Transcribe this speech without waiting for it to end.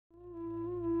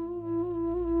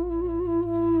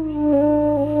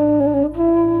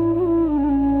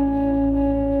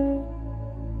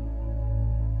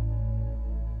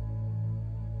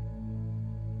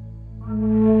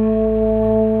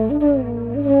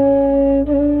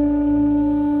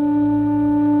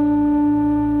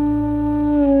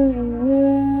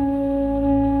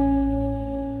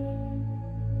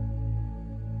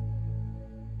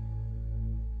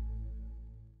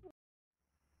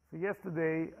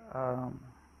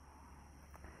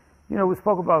we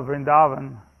spoke about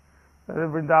Vrindavan.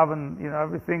 Vrindavan,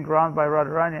 everything run by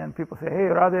Radharani, and people say, hey,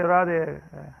 Radhe, Radhe,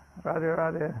 Radhe,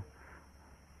 Radhe,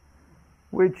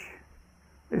 which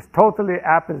is totally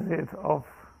opposite of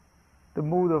the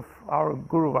mood of our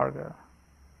Guru Varga.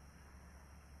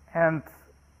 And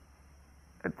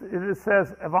it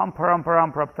says, Evam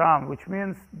Paramparam Praptam, which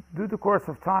means due to course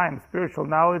of time, spiritual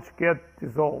knowledge get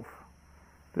dissolved.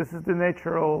 This is the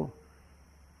natural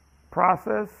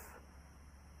process.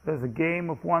 There's a game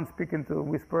of one speaking to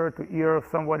whisper to ear of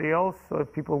somebody else. So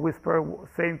if people whisper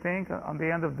same thing, on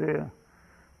the end of the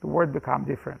word become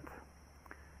different.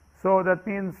 So that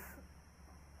means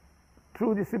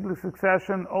through disciplic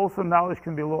succession, also knowledge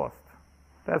can be lost.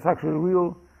 That's actually the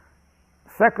real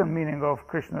second meaning of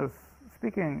Krishna's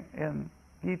speaking in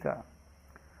Gita.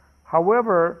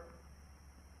 However,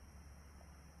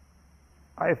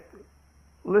 I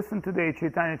listened to the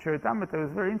Chaitanya Charitamrita. It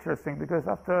was very interesting because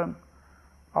after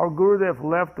our Gurudev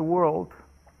left the world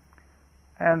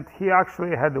and he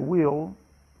actually had the will,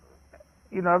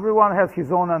 everyone has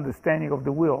his own understanding of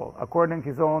the will according to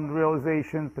his own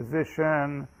realization,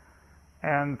 position,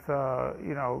 and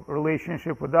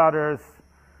relationship with others.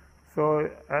 So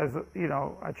as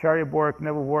Acharya Bork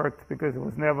never worked because it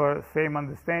was never same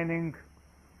understanding.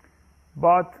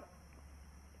 But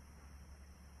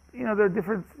there are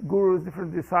different gurus,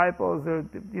 different disciples, there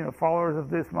are followers of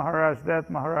this Maharaj, that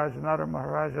Maharaj, another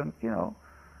Maharaj, and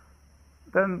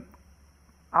then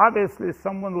obviously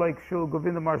someone like Srila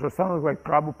Govinda Maharaj or someone like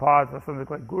Prabhupada or something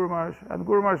like Guru Maharaj, and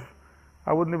Guru Maharaj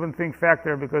I wouldn't even think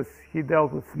factor because he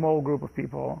dealt with small group of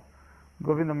people.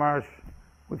 Govinda Maharaj,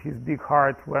 with his big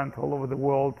heart, went all over the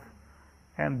world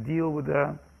and deal with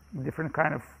the different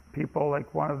kind of people,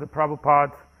 like one of the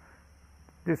Prabhupada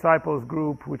disciples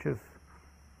group, which is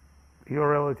your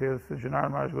relatives,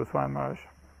 Janardana Maharaj, Goswami Maharaj.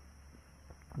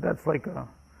 That's like a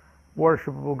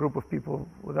worshipable group of people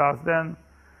with us. Then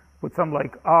with some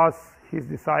like us, his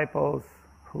disciples,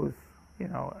 who's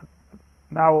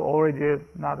now already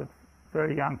not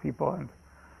very young people and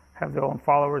have their own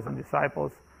followers and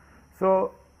disciples.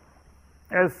 So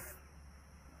as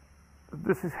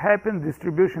this has happened,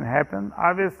 distribution happened,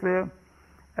 obviously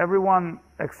everyone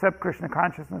accept Krishna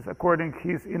consciousness according to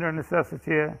his inner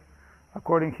necessity,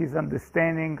 according to his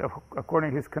understanding,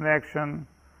 according to his connection.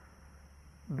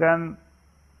 Then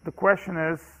the question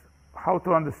is how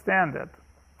to understand it.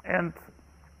 And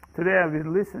today I've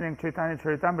been listening to Chaitanya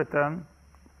Charitamrita,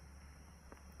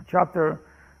 chapter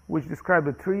which describes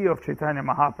the tree of Chaitanya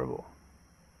Mahaprabhu.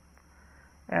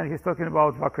 And he's talking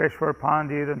about Vakreshwar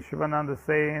Pandit and Shivananda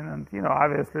Sain, and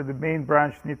obviously the main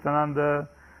branch Nityananda,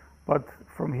 but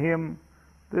from him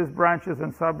there's branches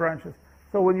and sub-branches.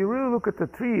 So when you really look at the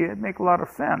tree, it makes a lot of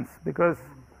sense, because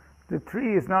the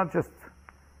tree is not just,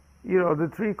 the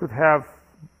tree could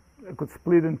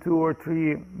split in 2 or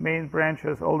 3 main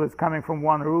branches, all that's coming from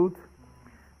one root,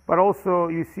 but also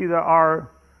you see there are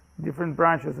different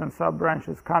branches and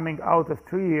sub-branches coming out of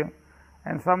tree,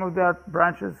 and some of that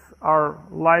branches are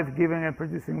life-giving and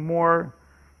producing more.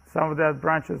 Some of that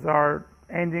branches are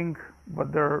ending,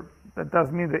 but that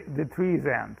doesn't mean that the tree is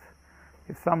end.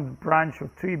 If some branch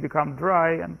of tree become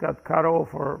dry and got cut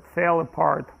off or fell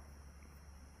apart,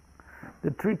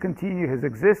 the tree continue his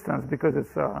existence because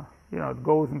it's it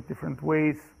goes in different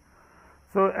ways.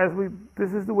 So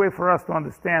this is the way for us to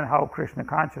understand how Krishna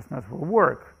consciousness will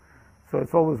work. So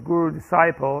it's always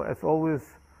guru-disciple, it's always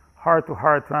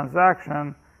heart-to-heart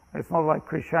transaction. It's not like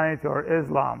Christianity or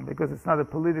Islam, because it's not a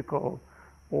political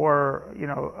or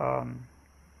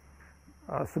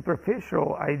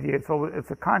superficial idea.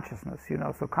 It's a consciousness.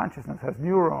 So consciousness has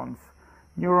neurons.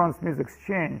 Neurons means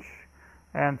exchange,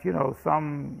 and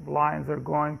some lines are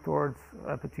going towards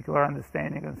a particular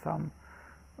understanding, and some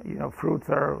fruits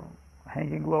are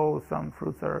hanging low. Some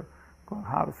fruits are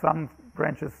some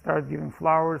branches start giving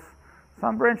flowers.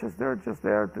 Some branches, they're just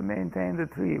there to maintain the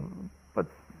tree. But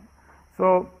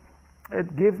so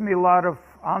it gives me a lot of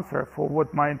answer for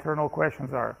what my internal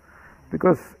questions are.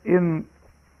 Because in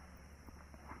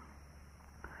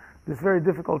this very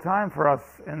difficult time for us,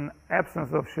 in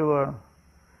absence of Srila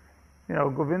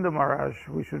Govinda Maharaj,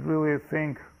 we should really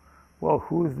think, well,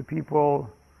 who's the people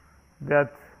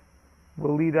that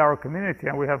will lead our community?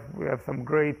 And we have some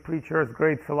great preachers,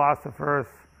 great philosophers,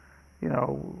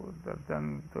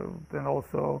 then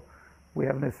also we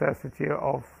have necessity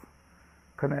of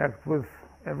connect with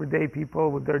everyday people,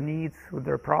 with their needs, with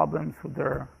their problems, with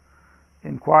their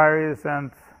inquiries,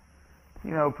 and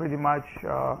pretty much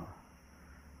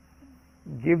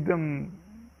give them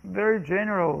very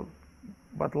general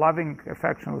but loving,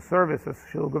 affectionate service as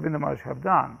Srila Govinda Maharaj have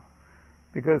done.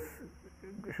 Because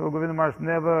Srila Govinda Maharaj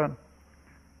never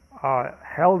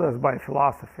held us by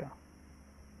philosophy.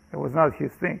 It was not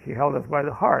his thing. He held us by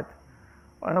the heart.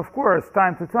 And of course,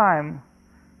 time to time,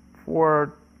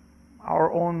 for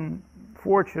our own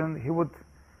fortune, he would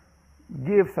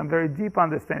give some very deep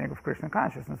understanding of Krishna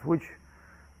consciousness, which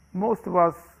most of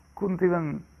us couldn't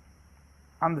even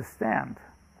understand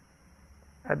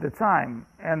at the time,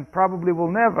 and probably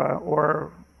will never,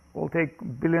 or will take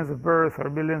billions of births or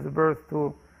billions of births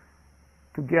to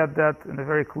get that in a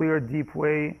very clear, deep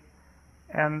way.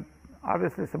 And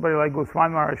obviously somebody like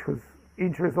Goswami Maharaj, whose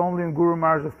interest only in Guru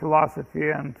Maharaj's philosophy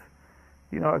and,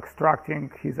 extracting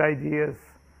his ideas,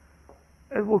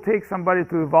 it will take somebody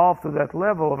to evolve to that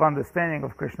level of understanding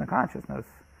of Krishna consciousness.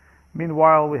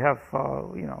 Meanwhile, we have,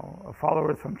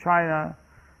 followers from China.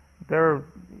 Their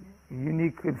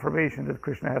unique information that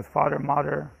Krishna has father,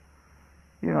 mother.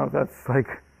 That's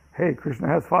like, hey, Krishna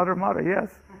has father, mother,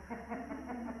 yes.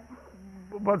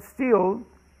 But still,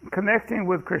 connecting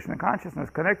with Krishna consciousness,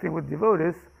 connecting with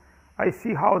devotees, I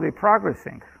see how they're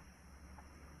progressing.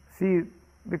 See,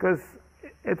 because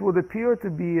it would appear to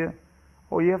be,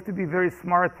 you have to be a very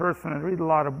smart person and read a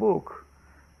lot of book.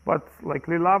 But like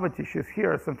Lilavati, she's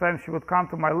here. Sometimes she would come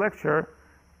to my lecture,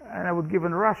 and I would give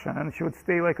in Russian, and she would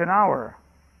stay like an hour.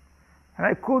 And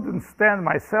I couldn't stand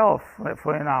myself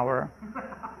for an hour.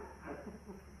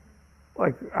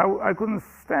 Like, I couldn't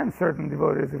stand certain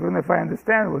devotees, even if I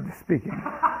understand what they're speaking.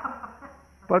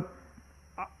 But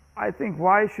I think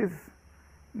why she's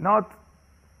not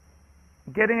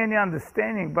getting any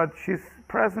understanding, but she's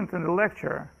present in the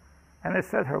lecture. And I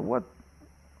said to her, what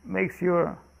makes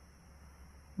you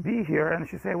be here? And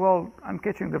she said, well, I'm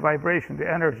catching the vibration, the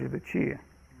energy, the chi.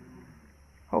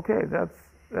 Okay,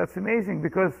 that's amazing,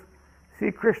 because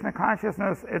see, Krishna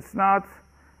consciousness, it's not,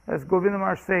 as Govinda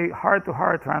Maharaj say,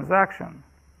 heart-to-heart transaction.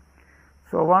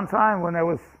 So one time when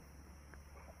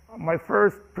my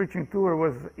first preaching tour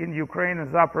was in Ukraine, in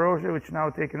Zaporozhye, which is now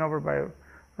taken over by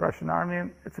Russian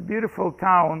army. It's a beautiful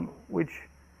town which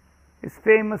is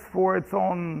famous for its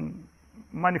own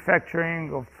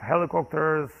manufacturing of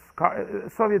helicopters.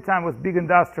 Soviet time was big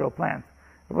industrial plant.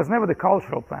 It was never the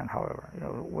cultural plant, however.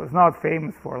 It was not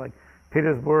famous for like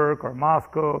Petersburg or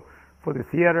Moscow, for the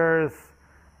theaters.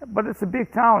 But it's a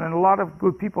big town and a lot of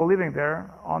good people living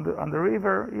there on the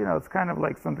river. It's kind of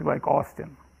like something like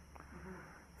Austin.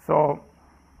 So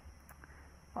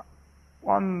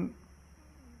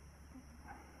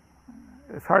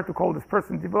it's hard to call this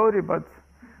person devotee, but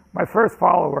my first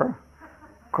follower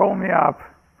called me up,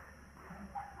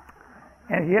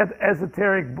 and he had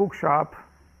esoteric bookshop,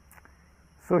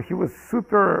 so he was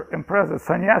super impressed that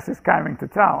sannyasi is coming to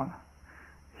town.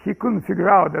 He couldn't figure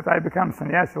out that I become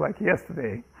sannyasi like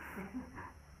yesterday.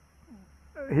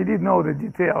 He didn't know the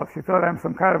details. He thought I'm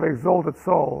some kind of exalted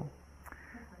soul.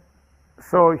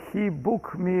 So he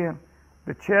booked me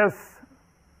the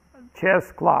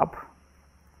chess club.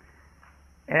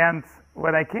 And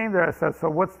when I came there, I said, so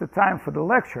what's the time for the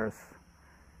lectures?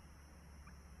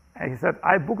 And he said,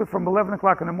 I book it from 11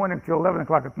 o'clock in the morning till 11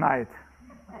 o'clock at night.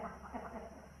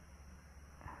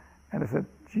 And I said,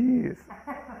 geez.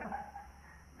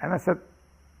 And I said,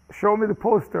 show me the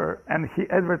poster. And he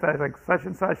advertised like such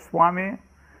and such Swami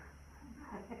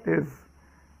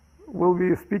will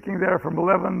be speaking there from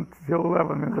 11 till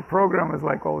 11. And the program is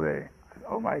like all day.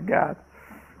 Oh my God.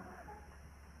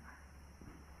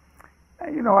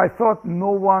 And, I thought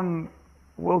no one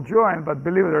will join, but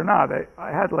believe it or not,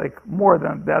 I had like more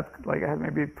than that. Like I had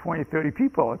maybe 20, 30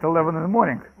 people at 11 in the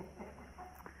morning.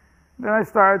 Then I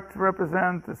started to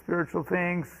represent the spiritual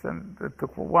things, and it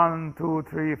took 1, 2,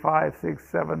 3, 5, 6,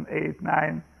 7, 8,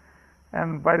 9.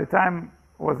 And by the time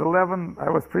it was 11, I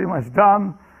was pretty much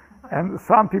done. And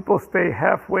some people stayed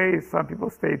halfway, some people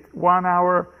stayed 1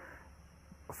 hour.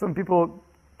 Some people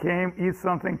came, eat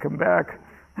something, come back.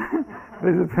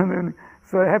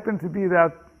 So it happened to be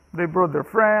that they brought their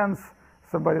friends,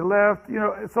 somebody left.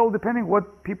 It's all depending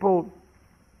what people,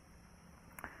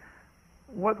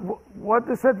 what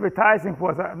this advertising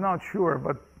was, I'm not sure,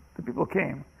 but the people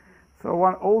came. So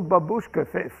one old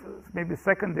babushka, maybe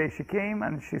second day, she came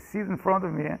and she sat in front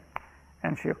of me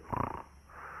and she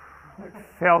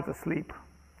fell asleep.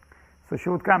 So she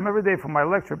would come every day for my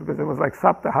lecture because it was like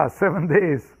Saptaha, 7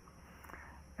 days.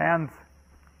 And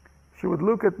she would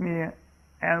look at me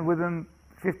and within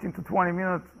 15 to 20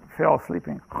 minutes fell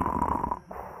sleeping.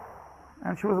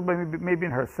 And she was maybe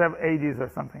in her 80s or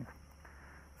something.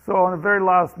 So on the very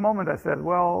last moment I said,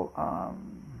 well,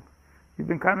 you've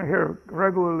been coming here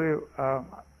regularly.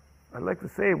 I'd like to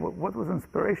say, what was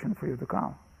inspiration for you to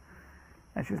come?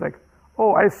 And she's like,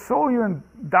 oh, I saw you in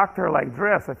doctor-like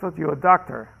dress. I thought you were a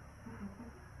doctor.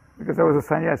 because I was a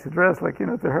sannyasi dress, like, to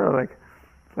her,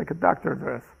 like a doctor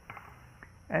dress.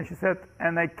 And she said,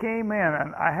 and I came in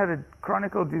and I had a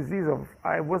chronic disease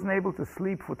I wasn't able to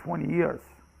sleep for 20 years.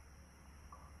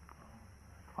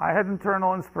 I had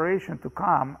internal inspiration to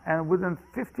come, and within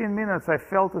 15 minutes I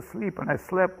fell asleep and I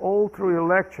slept all through your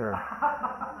lecture.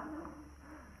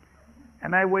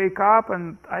 And I wake up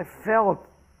and I felt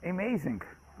amazing.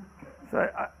 So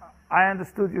I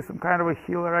understood you're some kind of a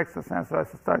healer exercise, so I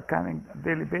started coming on a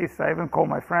daily basis. I even called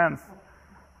my friends.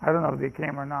 I don't know if they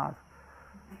came or not.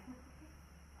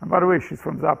 And by the way, she's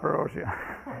from Zaporozhye.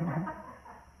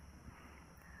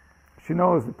 She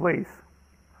knows the place.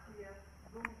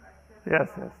 Yes.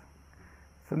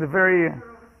 It's in the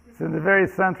very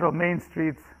central main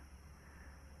street.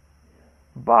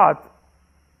 But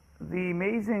the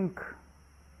amazing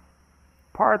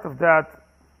part of that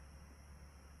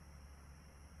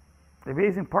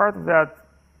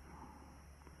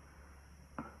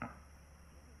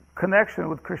connection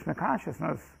with Krishna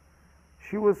consciousness,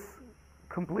 she was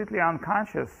completely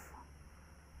unconscious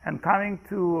and coming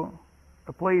to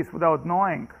a place without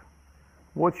knowing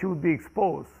what she would be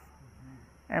exposed.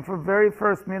 And from the very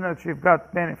first minute, she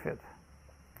got benefit.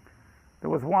 There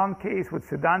was one case with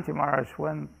Siddhanti Maharaj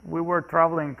when we were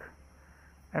traveling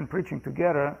and preaching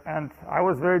together, and I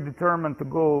was very determined to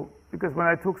go, because when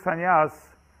I took sannyas,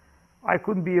 I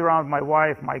couldn't be around my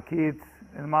wife, my kids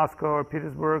in Moscow or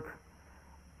Petersburg.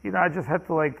 I just had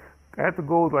to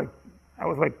go, I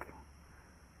was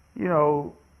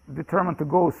determined to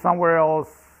go somewhere else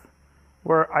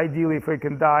where ideally if I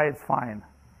can die, it's fine.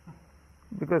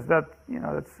 Because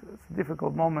it's a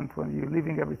difficult moment when you're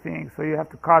leaving everything, so you have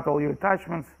to cut all your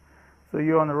attachments, so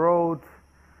you're on the road.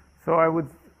 So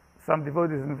some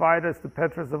devotees invite us to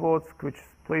Petrozavodsk, which is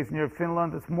a place near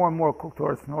Finland. It's more and more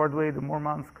towards Nordway, the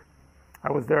Murmansk.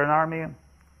 I was there in army.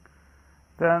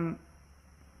 Then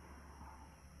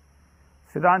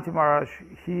Siddhanti Maharaj,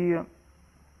 he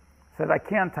said, I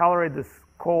can't tolerate this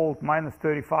cold,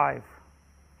 -35.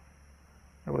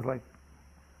 It was like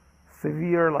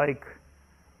severe, like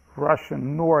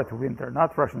Russian north winter,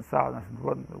 not Russian south. It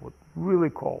was really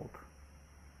cold.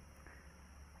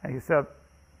 And he said,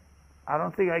 I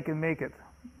don't think I can make it.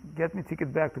 Get me a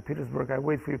ticket back to Petersburg. I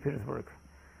wait for you in Petersburg.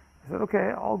 I said,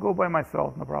 okay, I'll go by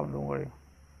myself. No problem, don't worry.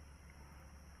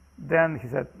 Then he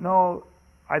said, no,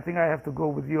 I think I have to go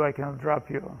with you. I cannot drop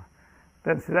you.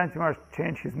 Then Siddhanti Maharaj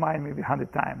changed his mind maybe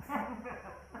 100 times.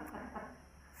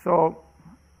 So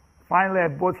finally I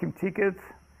bought him tickets,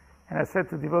 and I said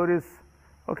to devotees,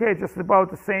 okay, just about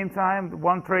the same time,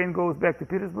 one train goes back to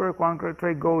Petersburg, one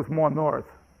train goes more north,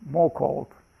 more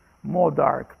cold, more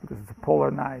dark, because it's a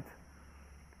polar night.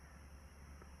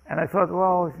 And I thought,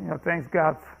 well, thanks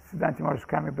God, Siddhanti Maharaj is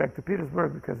coming back to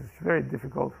Petersburg, because it's very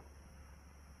difficult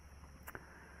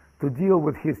to deal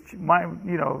with his mind,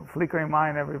 flickering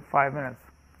mind every 5 minutes.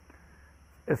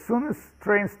 As soon as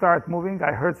trains start moving,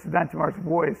 I heard Siddhanti Maharaj's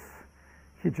voice.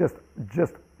 He just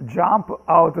jump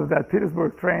out of that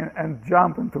Petersburg train and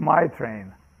jump into my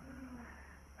train.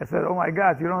 I said, oh my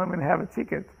God, you don't even have a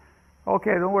ticket.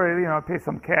 Okay, don't worry, pay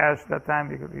some cash. That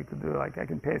time you could do, I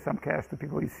can pay some cash to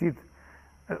people. Your seat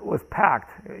was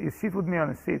packed. You sit with me on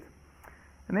a seat.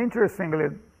 And interestingly,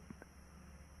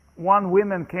 one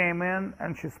woman came in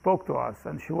and she spoke to us,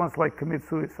 and she wants commit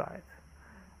suicide.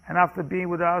 And after being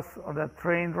with us on that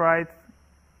train ride,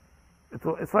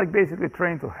 it's like basically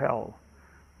train to hell,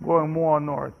 going more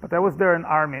north. But I was there in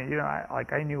army,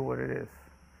 I knew what it is.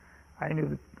 I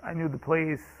knew the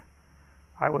place.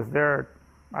 I was there.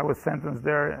 I was sentenced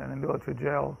there in a military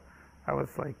jail. I was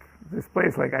this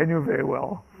place, I knew very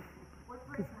well. What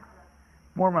place?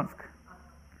 Murmansk.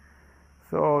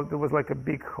 So there was a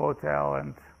big hotel,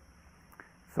 and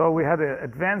so we had an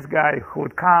advanced guy who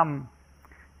would come,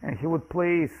 and he would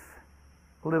place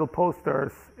little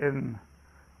posters in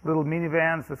little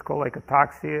minivans. It's called a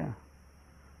taxi. It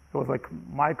was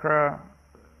micro.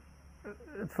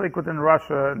 It's within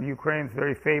Russia and Ukraine, it's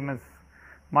very famous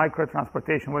micro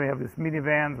transportation, where they have this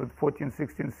minivans with 14,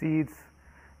 16 seats.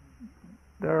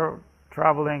 They're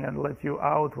traveling and let you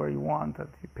out where you want, that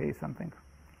you pay something.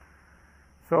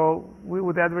 So we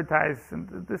would advertise, and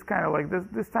this kind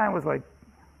of this time was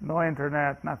no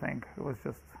internet, nothing. It was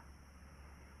just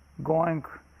going,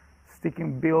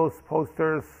 sticking bills,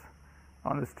 posters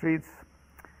on the streets.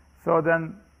 So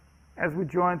then, as we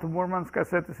joined to Murmansk, I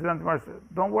said to Siddhanti Maharaj,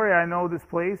 don't worry, I know this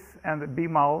place. And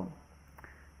Bimal,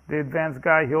 the advanced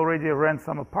guy, he already rent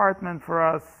some apartment for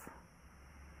us.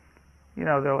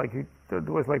 There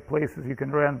was places you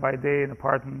can rent by day, an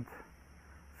apartment.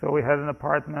 So we had an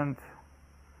apartment,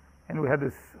 and we had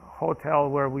this hotel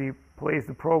where we placed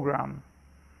the program.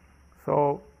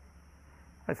 So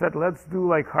I said, let's do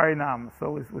like Harinam.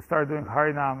 So we started doing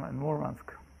Harinam in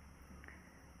Murmansk.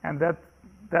 And that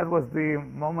was the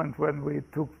moment when we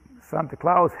took Santa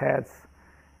Claus hats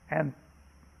and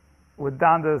with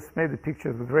dandas made the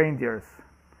pictures with reindeers.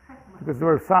 Because there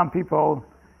were some people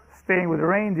staying with the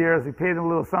reindeers, we paid them a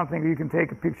little something, you can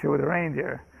take a picture with a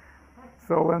reindeer.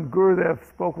 So when Gurudev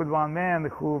spoke with one man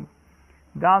who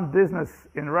done business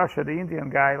in Russia, the Indian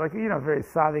guy, like, very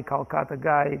savvy Calcutta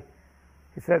guy,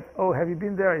 he said, oh, have you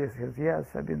been there? He says, yes,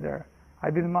 I've been there.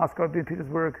 I've been in Moscow, I've been in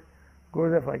Petersburg.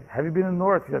 Gurudev, like, have you been in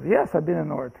North? He said, yes, I've been in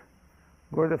North.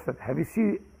 Gurudev said, have you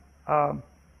seen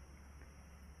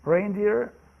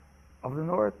reindeer of the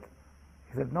North?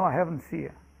 He said, no, I haven't seen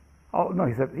it. Oh, no,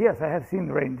 he said, yes, I have seen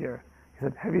reindeer. He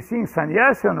said, have you seen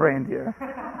sannyasi on reindeer?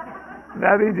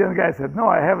 That Indian guy said, no,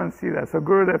 I haven't seen that. So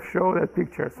Gurudev showed that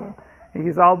picture. So in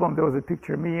his album, there was a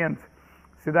picture, me and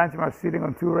Siddhantima sitting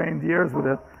on 2 reindeers with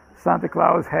a Santa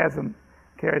Claus hats and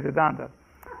carried the danda.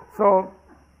 So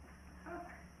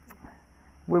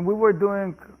when we were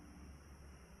doing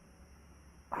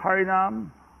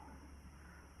Harinam,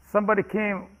 somebody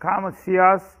come and see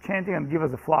us chanting and give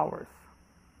us the flowers.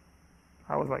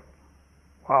 I was like,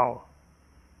 wow,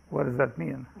 what does that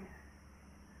mean?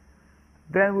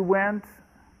 Then we went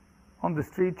on the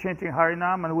street chanting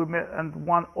Harinam, and we met, and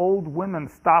one old woman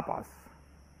stopped us.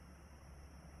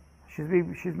 She's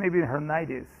maybe in her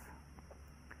 90s.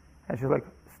 And she's like,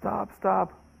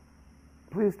 stop.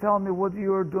 Please tell me what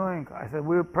you are doing. I said,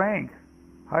 we're praying.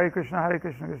 Hare Krishna,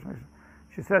 Krishna Krishna.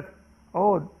 She said,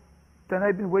 oh, then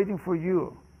I've been waiting for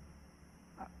you.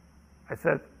 I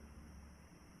said,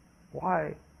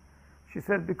 why? She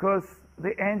said, because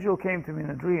the angel came to me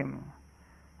in a dream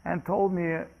and told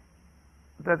me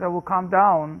that I will come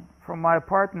down from my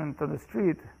apartment on the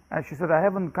street. And she said, I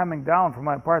haven't coming down from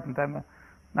my apartment. I'm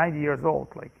 90 years old,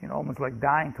 like, almost like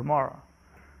dying tomorrow.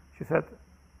 She said,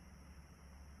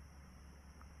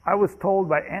 I was told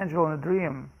by angel in a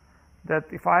dream that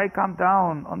if I come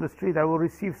down on the street, I will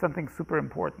receive something super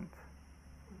important.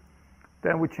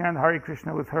 Then we chant Hare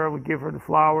Krishna with her, we give her the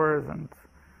flowers and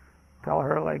tell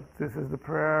her, like, this is the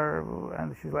prayer.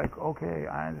 And she's like, okay,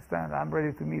 I understand, I'm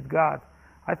ready to meet God.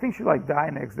 I think she like die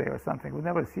next day or something. We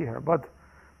never see her, but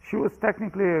she was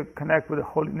technically connect with the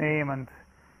holy name and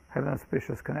had an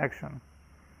auspicious connection.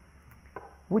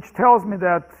 Which tells me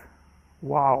that,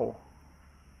 wow,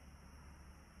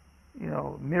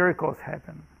 miracles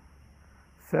happen.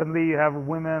 Suddenly you have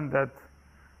women that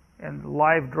in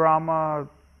live drama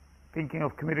thinking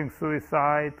of committing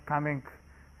suicide, coming,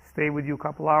 stay with you a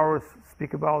couple hours,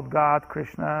 speak about God,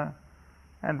 Krishna,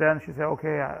 and then she said,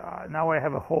 okay, now I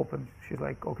have a hope. And she's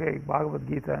like, okay, Bhagavad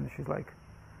Gita, and she's like,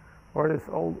 or this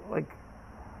old, like,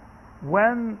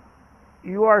 when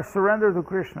you are surrendered to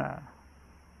Krishna,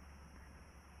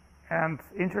 and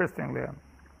interestingly,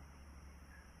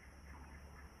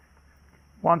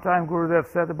 one time Gurudev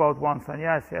said about one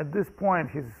sannyasi, at this point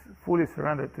he's fully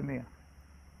surrendered to me.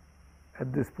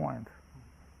 At this point.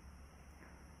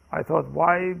 I thought,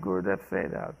 why Gurudev say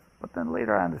that? But then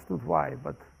later I understood why.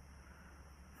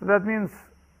 So that means,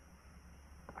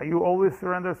 are you always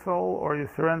surrendered soul, or you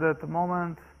surrender at the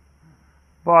moment?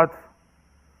 But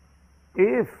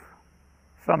if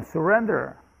some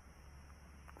surrender,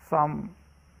 some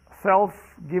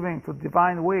self-giving to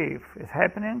divine wave is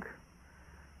happening,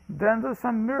 then there's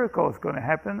some miracles going to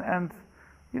happen, and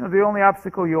the only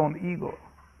obstacle, your own ego.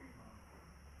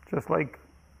 Just like,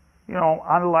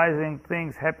 analyzing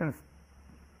things happens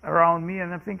around me,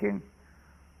 and I'm thinking,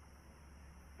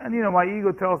 and my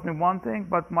ego tells me one thing,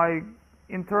 but my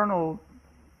internal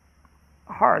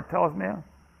heart tells me,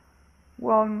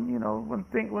 well,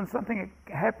 when something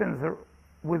happens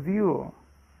with you,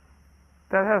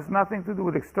 that has nothing to do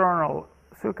with external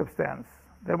circumstance.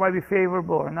 That might be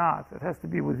favorable or not. It has to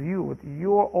be with you, with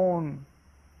your own.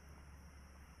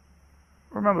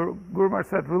 Remember, Guru Maharaj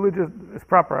said religion is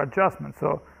proper adjustment.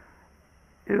 So,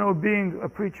 being a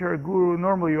preacher, a guru,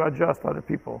 normally you adjust other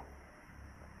people.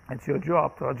 It's your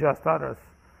job to adjust others.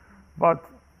 But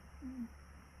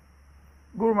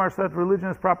Guru Maharaj said religion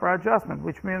is proper adjustment,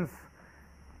 which means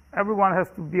everyone has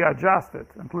to be adjusted,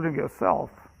 including yourself.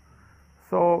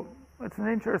 So it's an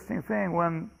interesting thing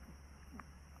when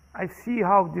I see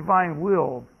how divine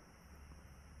will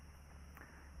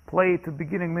play to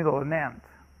beginning, middle, and end.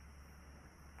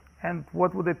 And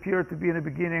what would appear to be in the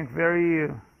beginning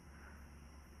very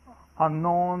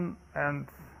unknown and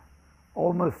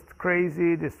almost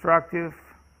crazy, destructive,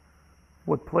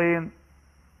 would play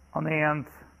on the end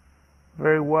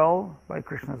very well by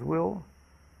Krishna's will.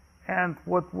 And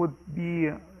what would be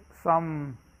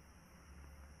some,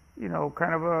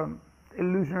 kind of a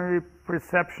illusionary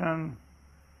perception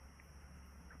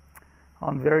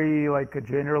on very like a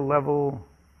general level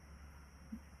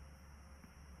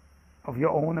of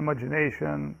your own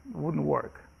imagination wouldn't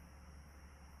work.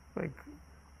 Like,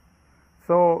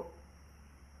 so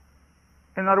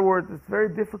in other words, it's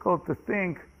very difficult to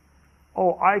think,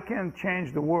 oh, I can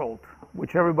change the world,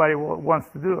 which everybody wants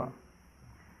to do.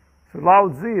 So Lao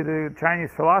Tzu, the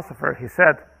Chinese philosopher, he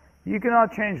said, you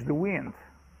cannot change the wind,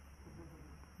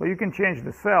 but you can change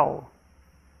the sail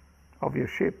of your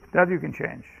ship. That you can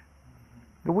change.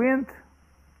 The wind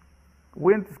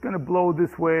is going to blow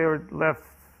this way or left,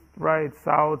 right,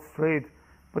 south, straight,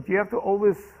 but you have to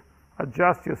always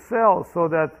adjust your sail so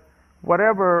that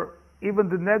whatever, even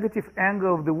the negative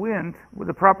angle of the wind, with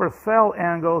the proper sail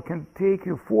angle, can take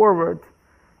you forward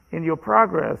in your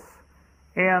progress.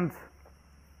 And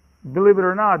believe it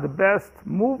or not, the best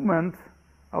movement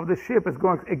of the ship is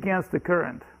going against the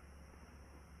current.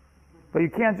 But you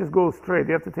can't just go straight.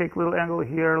 You have to take a little angle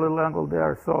here, a little angle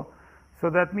there. So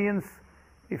that means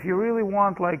if you really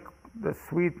want like the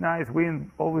sweet, nice wind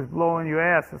always blowing your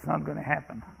ass, it's not going to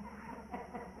happen.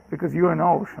 Because you're in the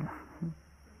ocean.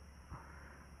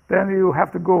 Then you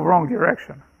have to go wrong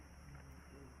direction.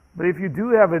 But if you do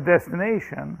have a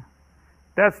destination,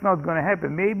 that's not going to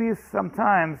happen. Maybe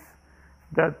sometimes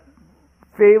that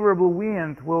favorable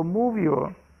wind will move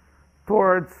you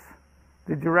towards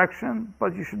the direction,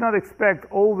 but you should not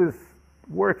expect always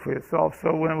work for yourself.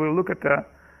 So when we look at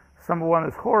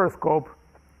someone's horoscope,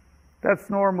 that's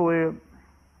normally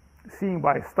seen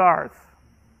by stars.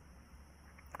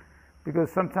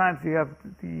 Because sometimes you have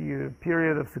the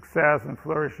period of success and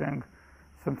flourishing,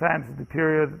 sometimes the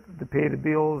period to pay the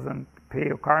bills and pay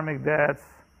your karmic debts,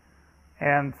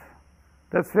 and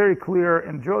that's very clear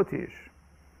in Jyotish.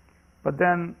 But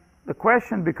then the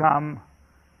question becomes,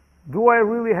 do I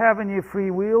really have any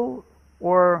free will,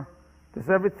 or does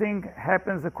everything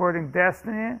happen according to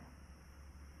destiny,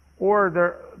 or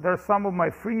there's some of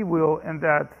my free will in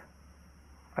that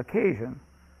occasion?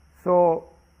 So,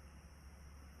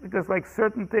 because like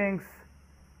certain things,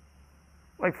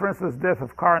 like for instance, death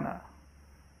of Karna.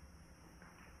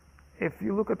 If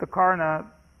you look at the Karna,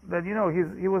 then you know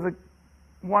he was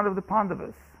one of the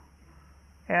Pandavas.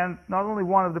 And not only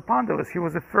one of the Pandavas, he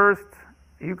was the first,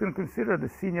 you can consider the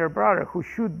senior brother, who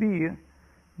should be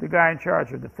the guy in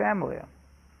charge of the family.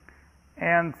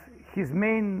 And his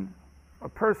main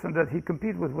person that he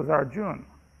competed with was Arjuna.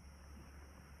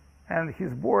 And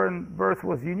his birth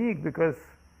was unique because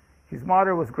his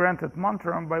mother was granted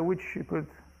mantra by which she could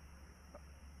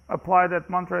apply that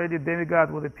mantra, any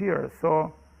demigod would appear.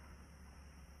 So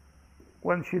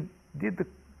when she did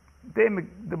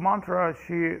the mantra,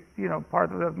 she,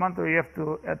 part of that mantra you have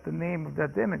to add the name of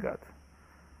that demigod.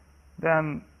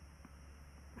 Then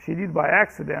she did by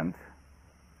accident.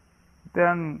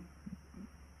 Then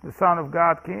the son of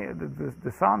God came,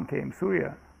 the sun came,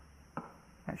 Surya.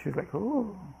 And she's like,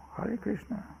 oh, Hare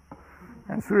Krishna.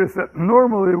 And Surya said,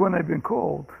 normally when I've been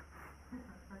called.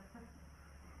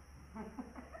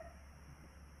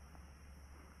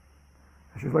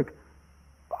 She's like,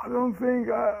 I don't think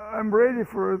I'm ready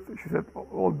for it. She said,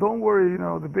 well, don't worry,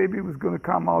 the baby was going to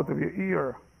come out of your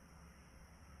ear.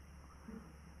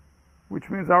 Which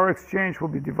means our exchange will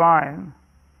be divine.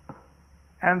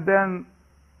 And then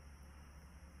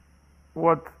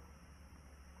what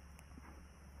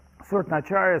certain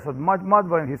acharyas of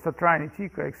Madhva in his Satrani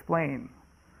Tika explain,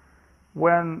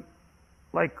 when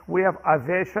we have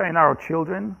avesha in our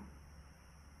children,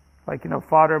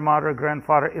 father, mother,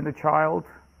 grandfather in the child,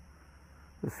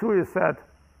 the Surya said,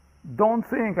 don't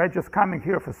think I'm just coming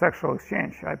here for sexual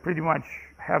exchange. I pretty much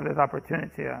have that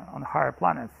opportunity on higher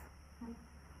planets.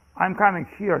 I'm coming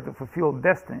here to fulfill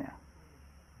destiny.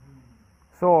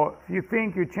 So if you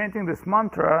think you're chanting this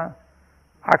mantra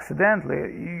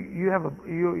accidentally,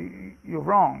 you're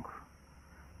wrong.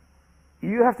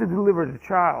 You have to deliver the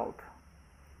child,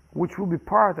 which will be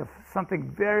part of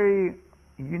something very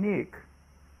unique.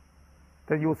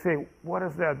 That you'll say, what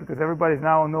is that? Because everybody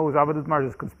now knows Avadhut Maharaj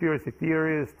is a conspiracy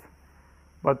theorist,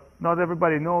 but not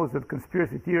everybody knows that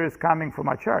conspiracy theorists coming from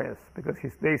acharyas, because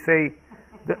they say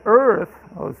the earth,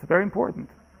 it's very important,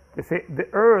 they say the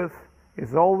earth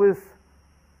is always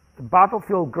the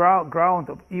battlefield ground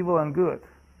of evil and good.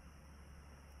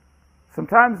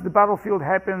 Sometimes the battlefield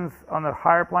happens on a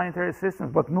higher planetary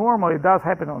systems, but normally it does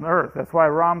happen on earth. That's why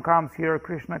Ram comes here,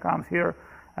 Krishna comes here,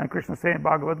 and Krishna saying in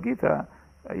Bhagavad Gita,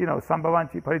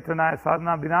 Sambhavanti paritranaya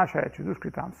sadhana vinashaya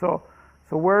dushkritam. So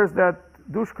where's that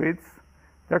dushkrits?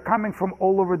 They're coming from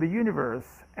all over the universe.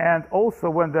 And also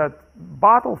when that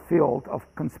battlefield of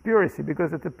conspiracy,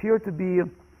 because it appeared to be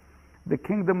the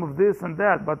kingdom of this and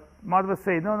that, but Madhva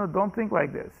say, no, don't think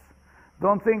like this.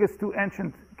 Don't think it's two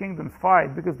ancient kingdoms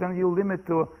fight, because then you limit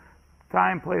to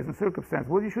time, place, and circumstance.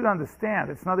 What you should understand,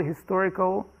 it's not a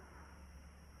historical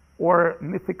or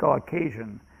mythical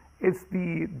occasion. It's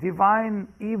the divine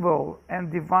evil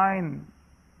and divine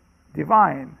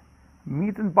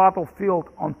meet and battlefield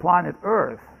on planet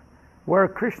Earth, where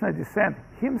Krishna descends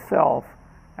himself,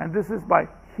 and this is by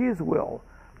his will.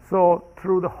 So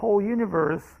through the whole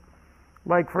universe,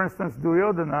 like for instance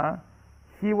Duryodhana,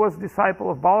 he was disciple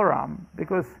of Balaram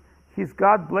because he's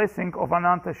got blessing of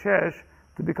Ananta Shesh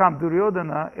to become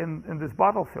Duryodhana in this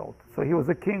battlefield. So he was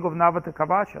the king of Navata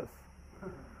Kavachas.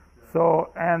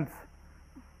 So, and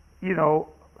you know,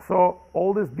 so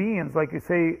all these beings, like you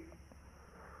say,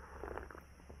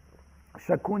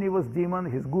 Shakuni was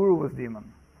demon, his guru was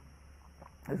demon.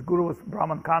 His guru was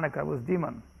Brahman Kanaka, was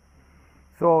demon.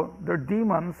 So their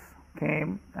demons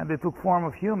came and they took form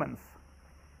of humans.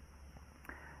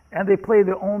 And they played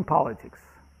their own politics.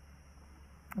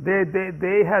 They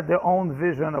had their own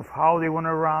vision of how they want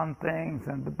to run things,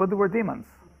 but they were demons.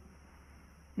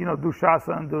 You know,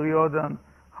 Dushasana, Duryodhana,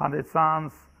 100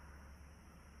 sons.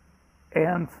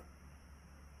 And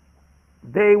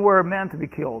they were meant to be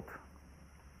killed.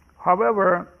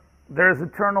 However, there's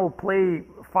eternal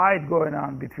fight going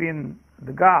on between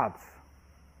the gods.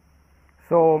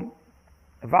 So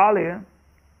Vali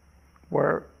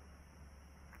were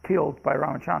killed by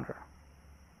Ramachandra.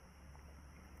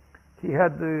 He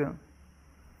had the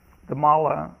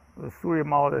mala, the Surya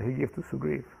mala that he gave to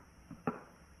Sugriv.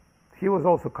 He was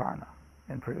also Karna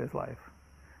in previous life.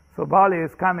 So Bali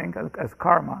is coming as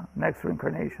karma, next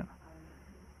reincarnation.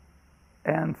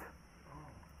 And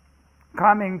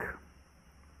coming,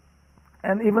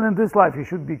 and even in this life he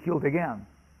should be killed again.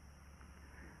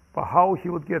 But how he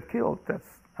would get killed, that's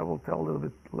I will tell a little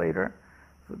bit later.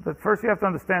 So, but first you have to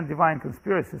understand divine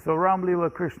conspiracy. So Ram Lila,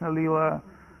 Krishna Lila,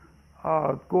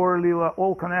 Gaur Lila,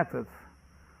 all connected.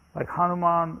 Like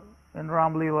Hanuman in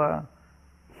Ram Lila,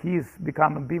 he's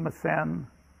become a Bhima Sen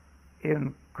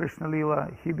in Krishna Lila.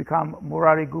 He become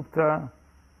Murari Gupta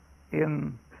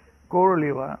in Gaur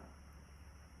Lila.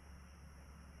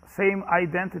 Same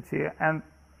identity, and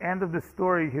end of the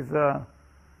story, he's a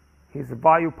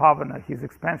Vayu Pavana, his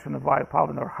expansion of Vayu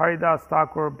Pavana, or Haridas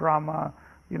Thakur, Brahma,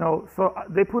 you know. So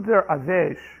they put their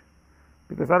Avesh,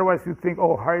 because otherwise you think,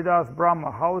 oh, Haridas,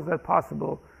 Brahma, how is that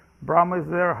possible? Brahma is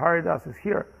there, Haridas is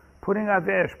here. Putting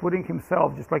Avesh, putting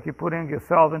himself, just like you're putting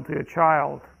yourself into your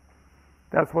child,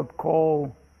 that's what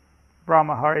call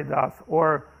Brahma Haridas.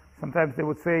 Or sometimes they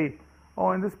would say,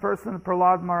 oh, in this person,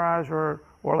 Prahlad Maharaj, or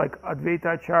like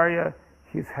Advaita Acharya,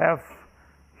 he's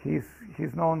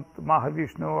known to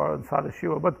Mahavishnu or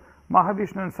Sadashiva. But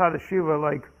Mahavishnu and Sadashiva,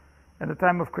 like at the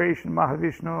time of creation,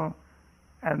 Mahavishnu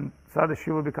and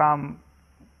Sadashiva become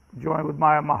joined with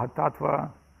Maya Mahatattva.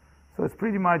 So it's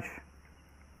pretty much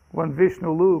when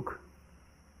Vishnu look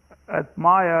at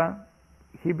Maya,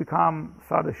 he become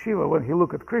Sadashiva. When he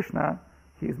look at Krishna,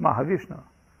 he is Mahavishnu.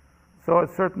 So a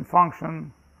certain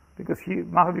function, because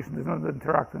Mahavishnu does not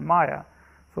interact in Maya.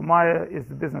 So Maya is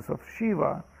the business of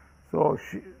Shiva. So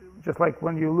just like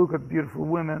when you look at beautiful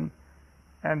women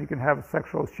and you can have a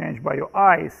sexual exchange by your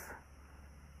eyes,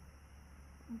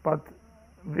 but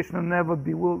Vishnu never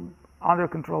be under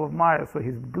control of Maya. So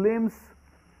his glimpse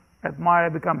at Maya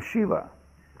becomes Shiva.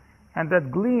 And that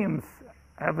glimpse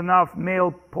have enough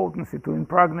male potency to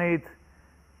impregnate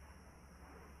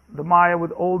the Maya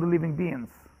with all the living beings.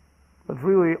 But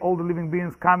really all the living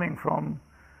beings coming from,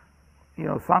 you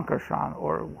know, Sankarshan,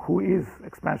 or who is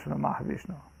expansion of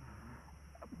Mahavishnu.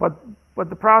 But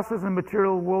the process in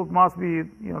material world must be,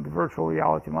 you know, the virtual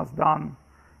reality must done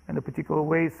in a particular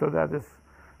way, so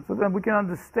then we can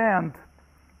understand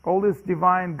all these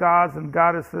divine gods and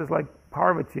goddesses like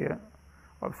Parvati,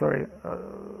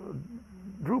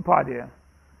 Draupadi.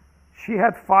 She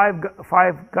had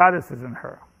five goddesses in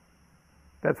her.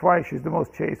 That's why she's the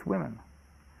most chaste woman.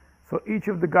 So each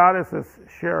of the goddesses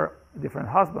share a different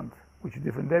husband, which is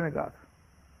different demigod.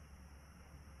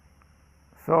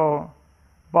 So,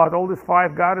 but all these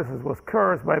five goddesses was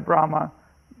cursed by Brahma,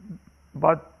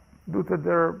 but due to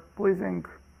their pleasing,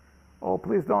 oh,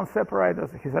 please don't separate us.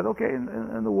 He said, okay,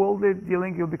 in the worldly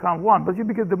dealing you'll become one, but you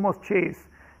become the most chaste,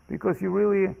 because you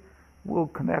really will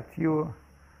connect you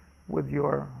with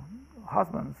your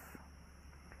husbands.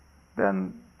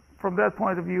 Then from that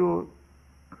point of view,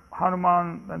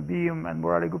 Hanuman and Bhim and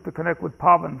Murari Gupta connect with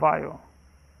Pavan Vayu,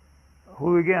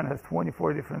 who again has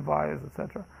 24 different Vayus,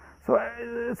 etc. So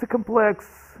it's a complex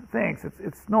thing.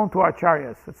 It's known to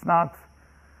Acharyas. It's not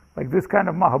like this kind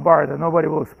of Mahabharata. Nobody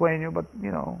will explain you, but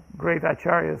you know, great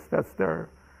Acharyas, that's their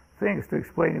things to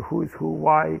explain you who is who,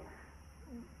 why,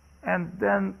 And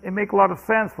then it makes a lot of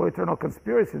sense for eternal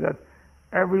conspiracy that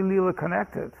every lila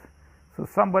connected. So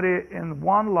somebody in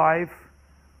one life,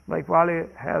 like Vali,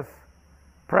 has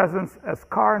presence as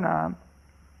Karna,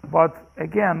 but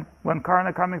again, when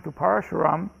Karna coming to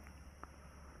Parashuram,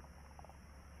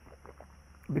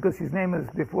 because his name is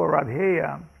before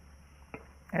Radheya,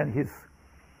 and his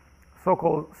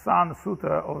so-called son Suta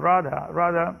of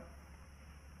Radha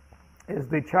is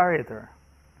the charioteer.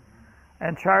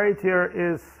 And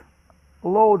charioteer is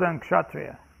lower than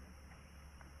Kshatriya,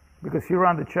 because he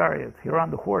ran the chariot, he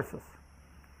ran the horses.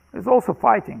 He's also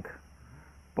fighting,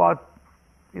 but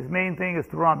his main thing is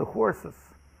to run the horses.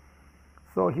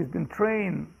 So he's been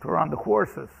trained to run the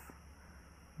horses.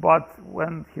 But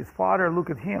when his father look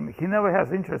at him, he never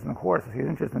has interest in horses. He's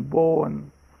interested in bow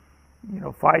and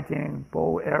fighting,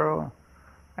 bow, arrow.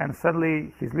 And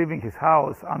suddenly he's leaving his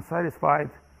house unsatisfied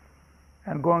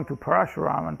and going to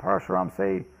Parashuram. And Parashuram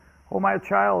say, "Oh, my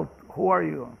child, who are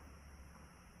you?"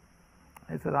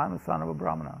 He said, "I'm the son of a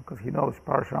Brahmana," because he knows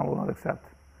Parashuram will not accept.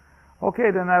 "Okay,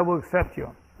 then I will accept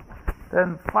you."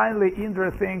 Then finally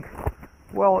Indra think,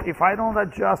 well, if I don't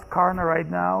adjust Karna right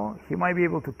now, he might be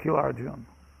able to kill Arjuna.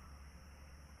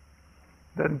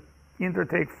 Then Indra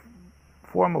takes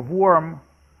form of worm,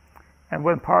 and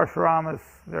when Parashuram is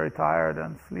very tired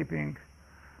and sleeping,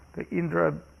 the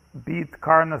Indra beat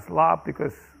Karna's lap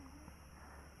because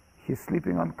he's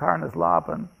sleeping on Karna's lap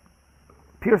and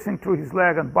piercing through his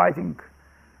leg and biting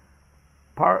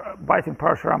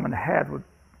Parashuram in the head with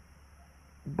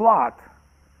blood.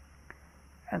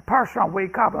 And Parashuram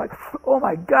wake up like, "Oh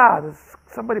my God,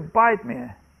 somebody bite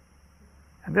me."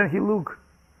 And then he look,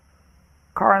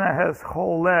 Karna has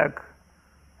whole leg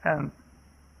and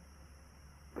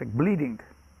like bleeding.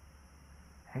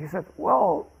 And he said,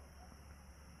 "Well,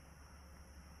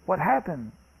 what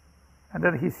happened?" And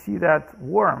then he see that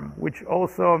worm, which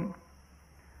also,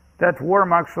 that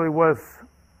worm actually was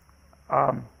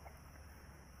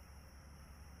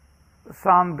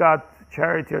sun god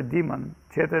charioteer demon,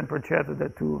 Cheta and Pracheta, the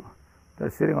two, they're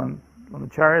sitting on the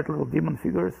chariot, little demon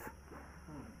figures.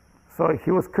 So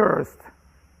he was cursed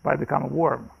by becoming a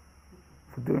worm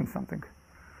for doing something,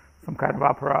 some kind of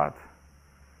aparat.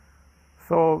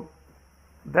 So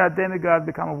that demigod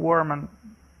become a worm and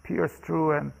pierce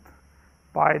through and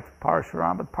bite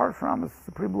Parashuram, but Parashuram is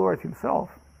Supreme Lord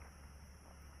himself.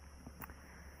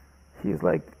 He's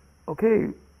like,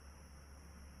 "Okay,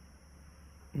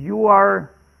 you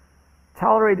are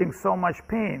tolerating so much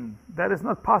pain. That is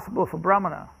not possible for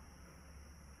Brahmana.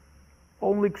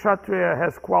 Only Kshatriya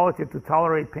has quality to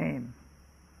tolerate pain."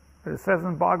 It says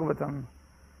in Bhagavatam,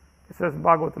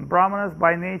 Brahmanas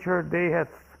by nature, they have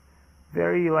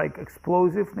very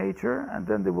explosive nature, and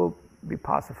then they will be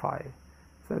pacified.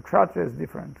 So Kshatriya is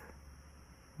different.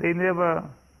 They never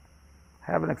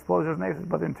have an explosive nature,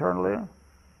 but internally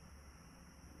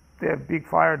they have big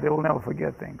fire, they will never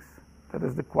forget things. That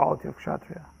is the quality of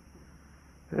Kshatriya.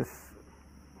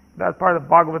 That part of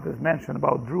Bhagavad is mentioned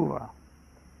about Dhruva.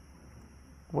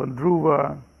 When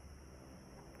Dhruva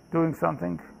doing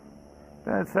something,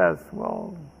 then it says,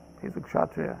 well, he's a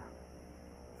Kshatriya.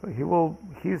 So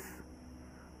his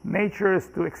nature is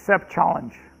to accept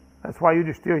challenge. That's why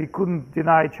Yudhishthira, he couldn't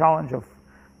deny challenge of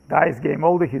dice game,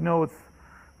 although he knows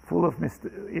full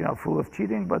of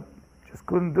cheating, but just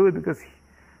couldn't do it because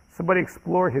somebody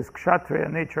explored his Kshatriya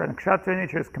nature, and Kshatriya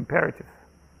nature is comparative.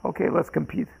 Okay, let's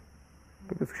compete,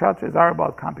 because Kshatriyas are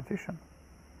about competition.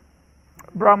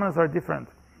 Brahmanas are different.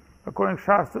 According to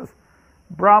Shastras,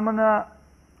 Brahmana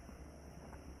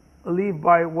live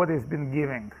by what he's been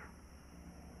giving.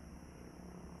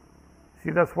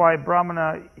 See, that's why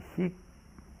Brahmana,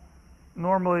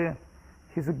 normally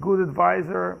he's a good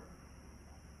advisor,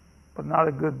 but not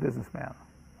a good businessman.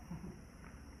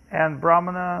 And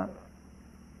Brahmana,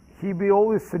 he be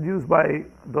always seduced by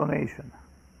donation.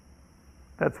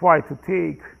 That's why to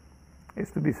take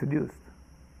is to be seduced.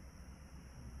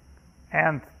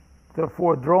 And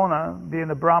therefore Drona, being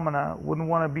a Brahmana, wouldn't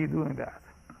want to be doing that.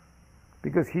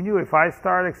 Because he knew if I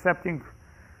start accepting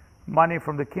money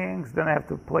from the kings, then I have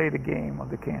to play the game of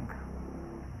the king.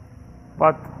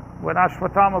 But when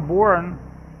Ashwatthama born,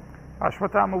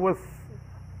 Ashwatthama was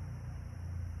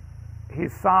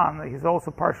his son. He's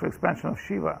also partial expansion of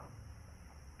Shiva.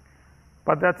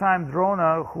 But that time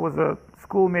Drona, who was a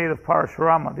schoolmate of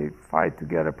Parashurama, they fight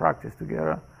together, practice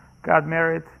together, got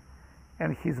married,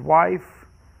 and his wife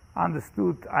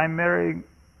understood, I'm marrying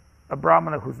a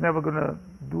Brahmana who's never going to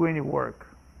do any work.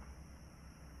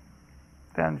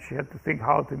 Then she had to think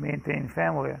how to maintain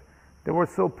family. They were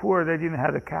so poor they didn't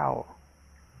have a cow.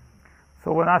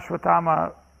 So when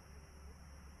Ashwatthama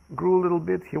grew a little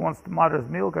bit, he wants the mother's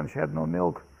milk, and she had no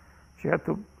milk. She had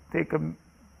to take a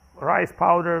rice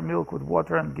powder, milk with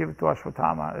water, and give it to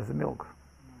Ashwatthama as a milk.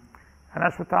 And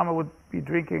Ashwatthama would be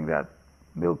drinking that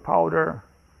milk powder,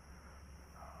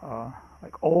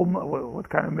 like almond. What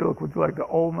kind of milk would you like? The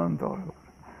almond or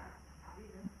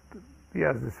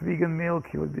yes, this vegan milk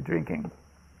he would be drinking.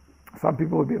 Some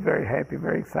people would be very happy,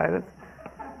 very excited.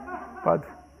 But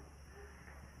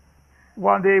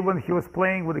one day when he was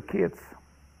playing with the kids,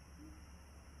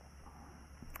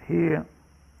 he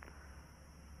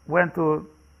went to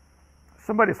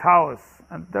somebody's house,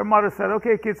 and their mother said,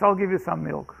 "Okay, kids, I'll give you some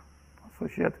milk." So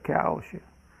she had a cow. She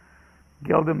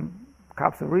gave them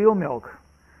cups of real milk.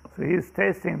 So he's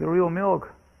tasting the real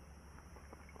milk.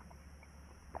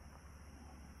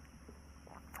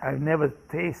 I've never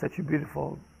tasted such a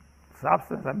beautiful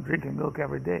substance. I'm drinking milk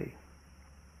every day.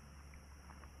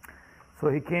 So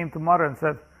he came to mother and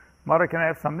said, "Mother, can I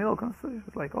have some milk?" And so she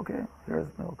was like, "Okay,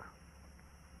 here's milk."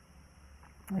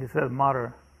 He said,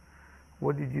 "Mother,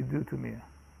 what did you do to me?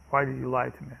 Why did you lie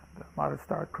to me?" The mother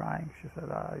started crying. She said,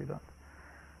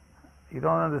 you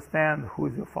don't understand who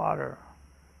is your father.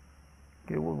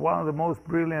 He was one of the most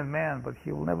brilliant men, but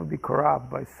he will never be corrupt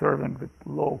by serving the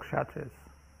low kshatriyas.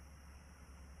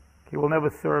 He will never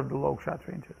serve the low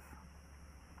kshatriyas.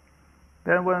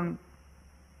 Then when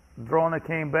Drona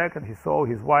came back and he saw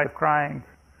his wife crying,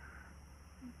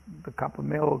 the cup of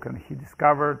milk, and he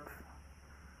discovered,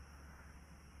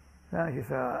 then he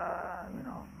said,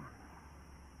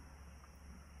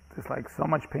 it's like so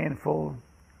much painful.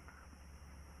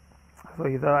 So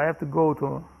he said, I have to go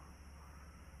to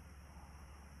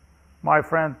my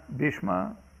friend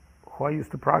Bhishma, who I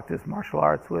used to practice martial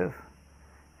arts with,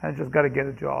 and I just got to get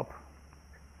a job.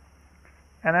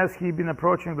 And as he'd been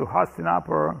approaching the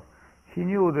Hastinapur, he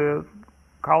knew the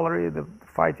colliery, the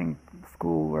fighting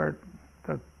school where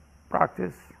the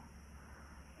practice,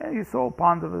 and he saw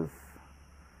Pandavas,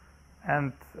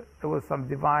 and there was some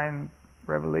divine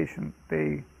revelation.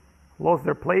 They lost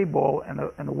their play ball in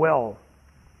a well,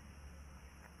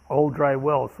 old dry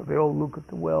well. So they all look at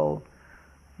the well.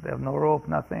 They have no rope,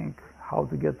 nothing. How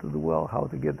to get to the well? How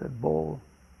to get that ball?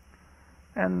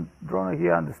 And Drona, he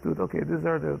understood. Okay, these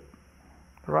are the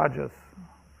Rajas,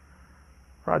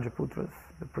 Rajaputras,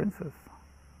 the princes.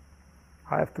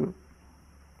 I have to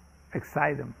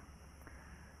excite them.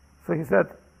 So he said,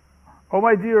 "Oh,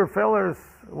 my dear fellas,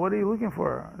 what are you looking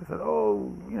for?" They said,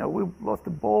 "Oh, we lost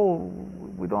the ball.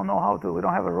 We don't know how to. We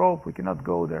don't have a rope. We cannot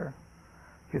go there."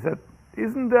 He said,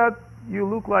 "Isn't that you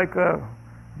look like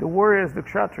the warriors, the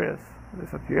Kshatriyas?" They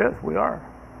said, "Yes, we are."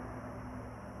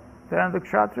 Then the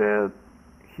Kshatriya,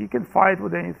 he can fight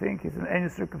with anything. He's in any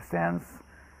circumstance.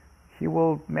 He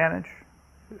will manage.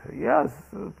 He said, "Yes,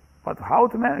 but how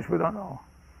to manage, we don't know."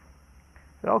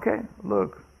 He said, "Okay,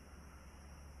 look."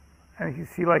 And he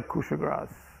see like kusha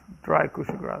grass, dry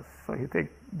kusha grass. So he take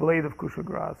blade of kusha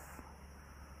grass,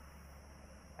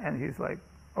 and he's like,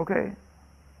 "Okay."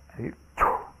 And he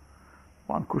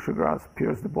one kusha grass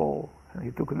pierced the bowl, and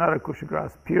he took another kusha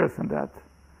grass, pierced in that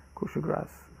kusha grass,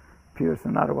 pierced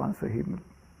another one. So he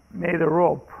made a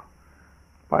rope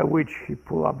by which he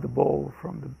pulled up the bowl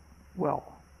from the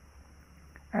well.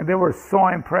 And they were so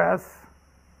impressed,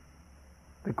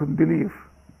 they couldn't believe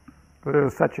that there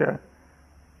was such a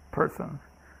person.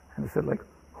 And they said, like,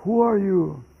 "Who are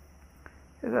you?"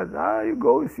 He said, "You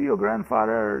go see your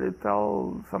grandfather. You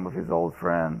tell some of his old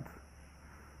friends.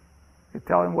 You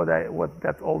tell him what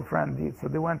that old friend did." So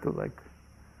they went to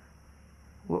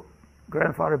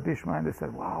grandfather Bhishma, and they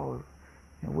said, "Wow,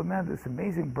 we met this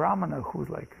amazing Brahmana who's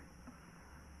like."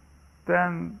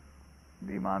 Then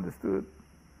Bhishma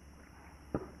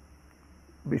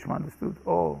understood,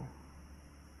 oh,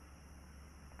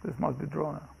 this must be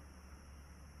Drona.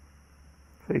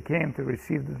 So he came to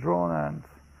receive the Drona and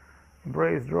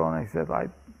embraced Drona. He said,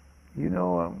 at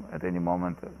any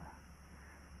moment,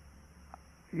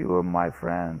 you are my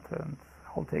friend, and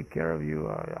I'll take care of you.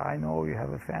 I know you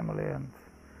have a family, and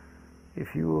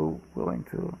if you are willing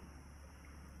to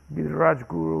be the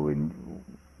Rajguru,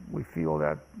 we feel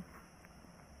that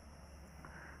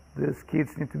these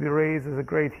kids need to be raised as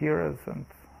great heroes, and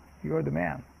you're the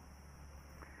man.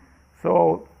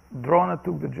 So Drona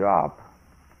took the job,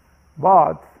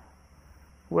 but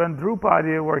when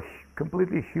Draupadi were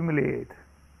completely humiliated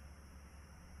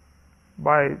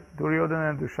by Duryodhana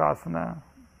and Dushasana,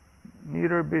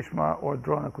 neither Bhishma or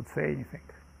Drona could say anything.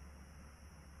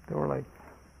 They were like,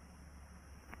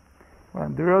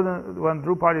 when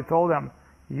Draupadi told them,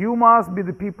 "You must be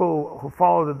the people who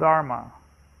follow the Dharma.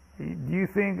 Do you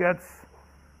think that's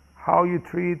how you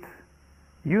treat?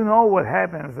 You know what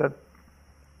happens, that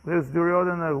this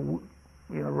Duryodhana,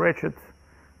 wretched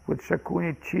with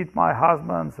Shakuni, cheat my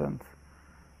husbands, and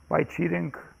by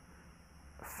cheating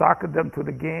socket them to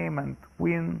the game and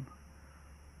win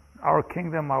our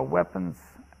kingdom, our weapons,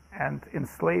 and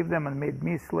enslave them and made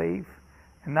me slave,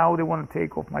 and now they want to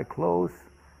take off my clothes.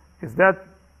 Is that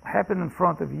happened in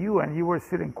front of you and you were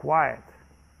sitting quiet?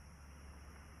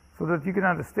 So that you can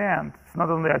understand, it's not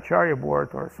only Acharya board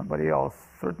or somebody else.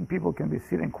 Certain people can be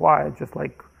sitting quiet, just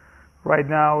like right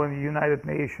now in the United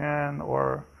Nations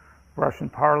or Russian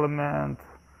Parliament,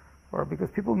 or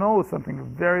because people know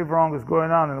something very wrong is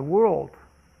going on in the world.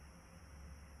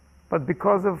 But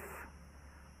because of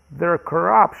their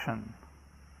corruption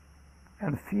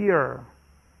and fear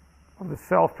of the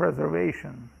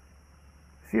self-preservation,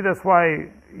 see, that's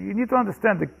why you need to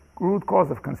understand the root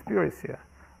cause of conspiracy.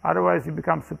 Otherwise, you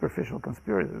become superficial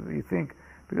conspirators. You think,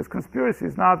 because conspiracy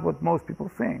is not what most people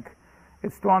think.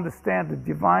 It's to understand the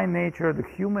divine nature, the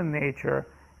human nature,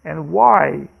 and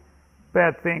why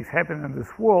bad things happen in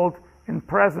this world in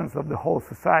presence of the whole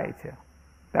society.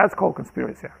 That's called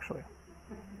conspiracy, actually.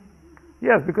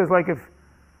 Yes, because like if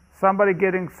somebody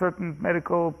getting certain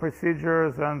medical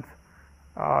procedures and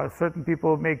certain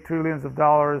people make trillions of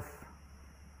dollars,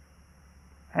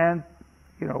 and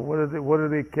you know, what do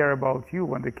they care about you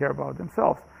when they care about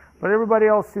themselves? But everybody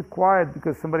else sit quiet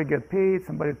because somebody get paid,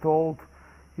 somebody told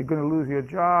you're going to lose your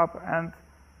job,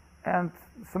 and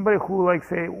somebody who like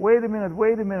say, wait a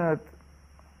minute,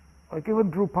 like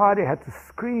even Draupadi had to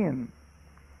scream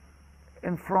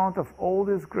in front of all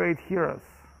these great heroes,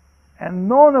 and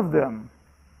none of them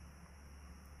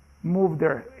moved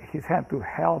his hand to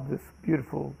help this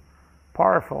beautiful,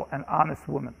 powerful, and honest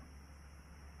woman.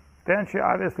 Then she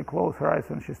obviously closed her eyes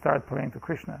and she started praying to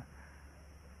Krishna.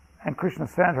 And Krishna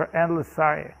sent her endless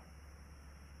sari.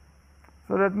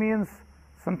 So that means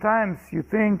sometimes you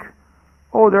think,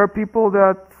 oh, there are people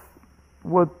that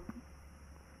would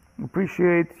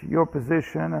appreciate your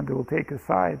position and they will take your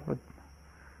side. But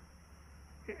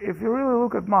if you really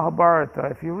look at Mahabharata,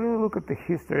 if you really look at the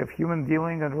history of human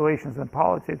dealing and relations and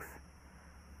politics,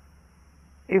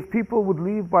 if people would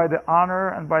live by the honor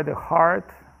and by the heart,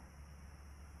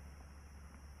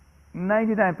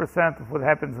 99% of what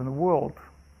happens in the world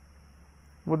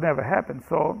would never happen.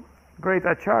 So great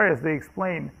acharyas, they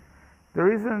explain the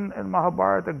reason in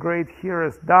Mahabharata great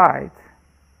heroes died,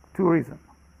 two reasons.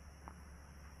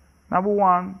 Number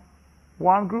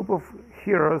one group of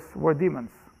heroes were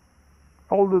demons.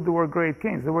 Although they were great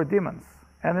kings, they were demons.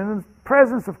 And in the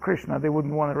presence of Krishna, they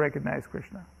wouldn't want to recognize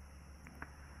Krishna.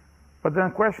 But then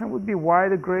the question would be, why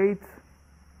the great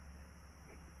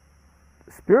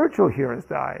spiritual heroes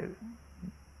died?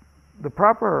 The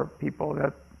proper people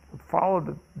that would follow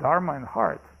the Dharma in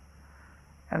heart.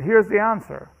 And here's the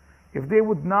answer. If they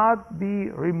would not be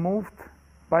removed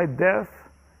by death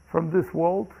from this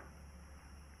world,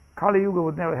 Kali Yuga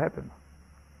would never happen.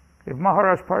 If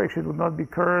Maharaj Parikshit would not be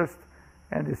cursed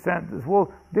and descend to this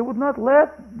world, they would not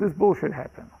let this bullshit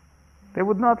happen. They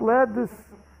would not let these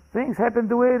things happen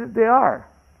the way that they are.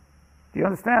 Do you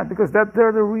understand? Because they're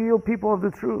the real people of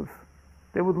the truth.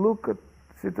 They would look at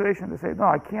the situation and say, no,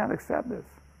 I can't accept this.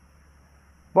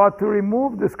 But to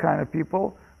remove this kind of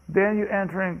people, then you're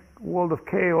entering a world of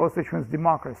chaos, which means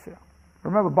democracy.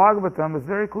 Remember, Bhagavatam is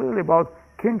very clearly about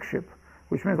kingship,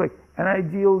 which means like an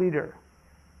ideal leader.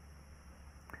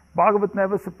 Bhagavat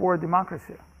never supported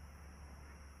democracy.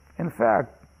 In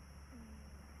fact,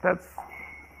 that's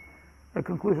a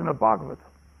conclusion of Bhagavat.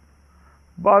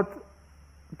 But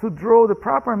to draw the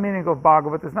proper meaning of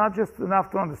Bhagavat is not just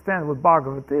enough to understand what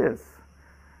Bhagavat is.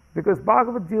 Because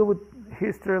Bhagavat deals with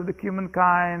history of the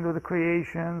humankind, with the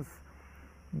creations,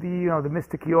 the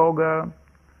mystic yoga.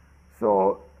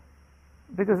 So,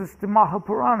 because it's the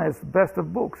Mahapurana, it's the best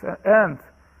of books. And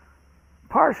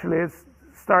partially it's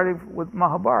starting with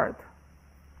Mahabharata.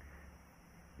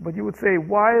 But you would say,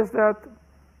 why is that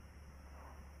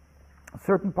a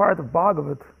certain part of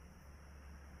Bhagavat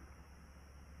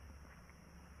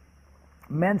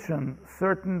mention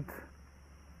certain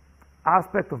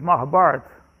aspect of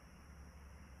Mahabharata,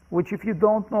 which if you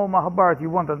don't know Mahabharata, you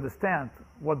won't understand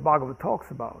what Bhagavat talks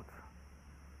about.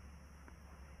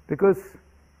 Because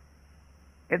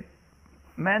it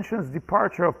mentions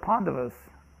departure of Pandavas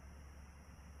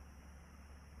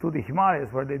to the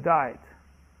Himalayas where they died.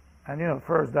 And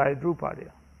first died Draupadi.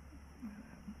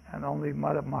 And only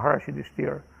Maharashi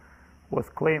Yudhishthira was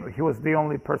claimed, he was the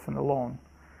only person alone.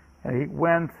 And he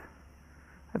went,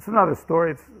 it's another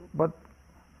story, but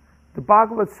the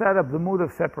Bhagavad set up the mood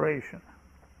of separation.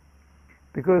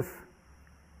 Because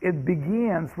it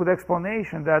begins with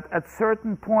explanation that at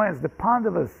certain points the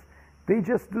Pandavas, they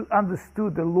just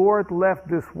understood the Lord left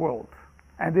this world.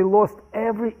 And they lost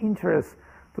every interest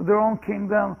to their own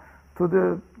kingdom, to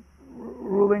the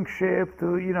ruling ship,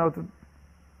 to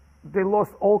they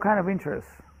lost all kind of interest.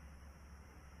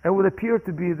 It would appear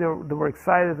to be they were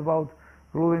excited about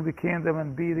ruling the kingdom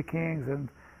and be the kings and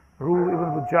rule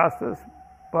even with justice.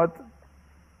 But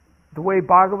the way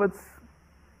Bhagavats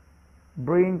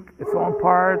bring its own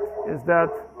part is that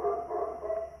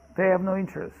they have no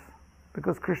interest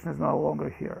because Krishna is no longer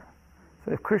here.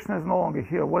 So if Krishna is no longer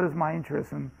here, what is my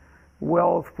interest in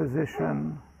wealth,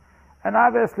 position? And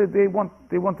obviously they want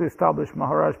to establish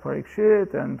Maharaj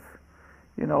Parikshit and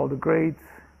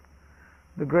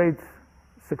the great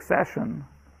succession.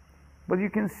 But you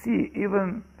can see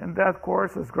even in that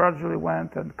course as gradually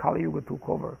went and Kali Yuga took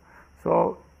over.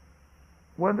 So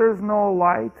when there's no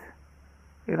light,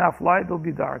 enough light, there'll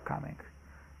be dark coming.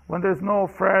 When there's no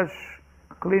fresh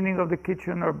cleaning of the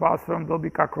kitchen or bathroom, there'll be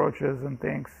cockroaches and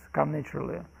things come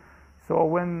naturally. So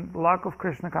when lack of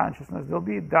Krishna consciousness, there'll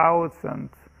be doubts and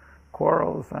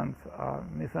quarrels and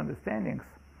misunderstandings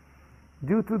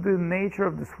due to the nature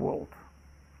of this world.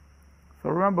 So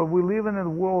remember, we live in a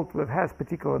world that has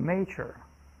particular nature,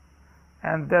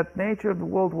 and that nature of the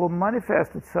world will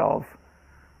manifest itself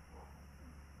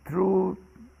through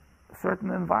certain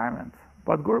environment.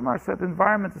 But Guru Maharaj said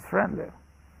environment is friendly.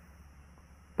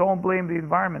 Don't blame the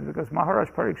environment, because Maharaj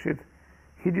Parikshit,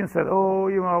 he didn't say, oh,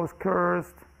 I was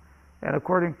cursed, and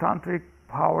according to tantric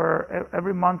power,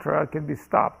 every mantra can be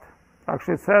stopped.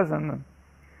 Actually, it says in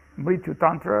Mrityu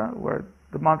Tantra, where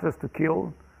the mantra is to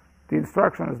kill, the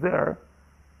instruction is there.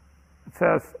 It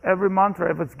says every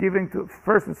mantra, if it's giving to,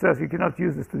 first it says you cannot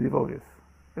use this to devotees.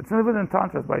 It's not even in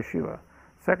Tantras by Shiva.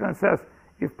 Second, it says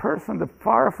if person that's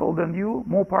powerful than you,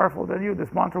 more powerful than you,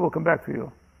 this mantra will come back to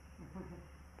you.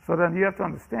 So then you have to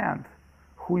understand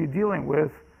who you're dealing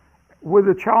with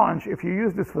the challenge. If you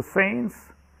use this for saints,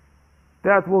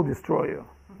 that will destroy you.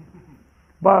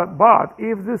 But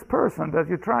if this person that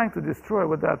you're trying to destroy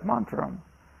with that mantra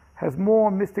has more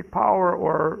mystic power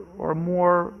or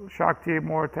more Shakti,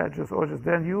 more Tejas, Ojas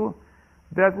than you,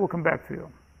 that will come back to you.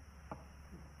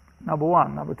 Number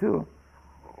one. Number two,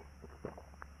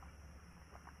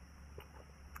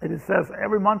 it says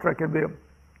every mantra can be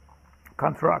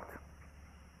construct.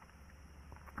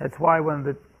 That's why when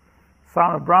the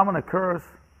son of Brahmana cursed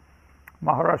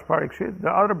Maharaj Parikshit, the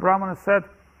other Brahmana said,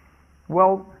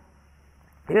 well,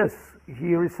 yes,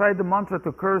 he recited the mantra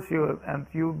to curse you and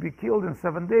you'll be killed in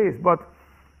 7 days, but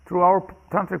through our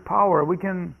tantric power we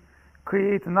can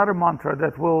create another mantra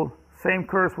that same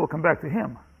curse will come back to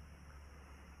him.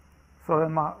 So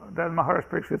then Maharaj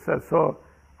Parikshit said, so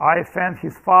I offend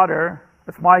his father,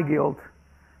 that's my guilt,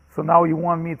 so now you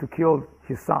want me to kill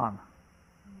his son.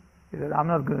 He said, I'm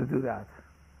not going to do that.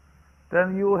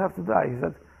 Then you will have to die. He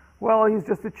said, well, he's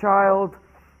just a child,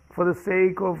 for the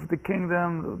sake of the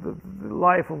kingdom, the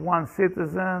life of one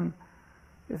citizen.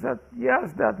 He said,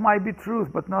 yes, that might be truth,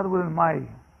 but not within my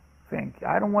thing.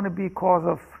 I don't want to be cause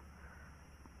of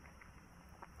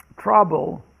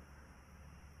trouble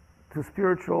to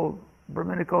spiritual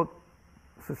Brahminical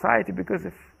society, because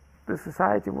if the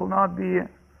society will not be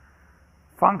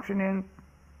functioning,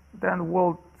 then the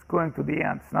world is going to the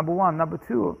end. Number one. Number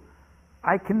two,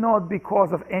 I cannot be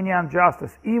cause of any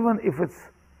injustice, even if it's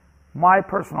my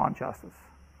personal injustice.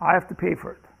 I have to pay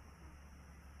for it.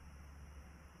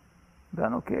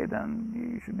 Then okay,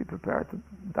 then you should be prepared to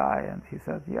die. And he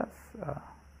said, yes.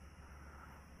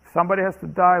 If somebody has to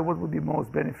die, what would be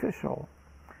most beneficial?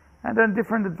 And then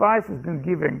different advice has been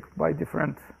given by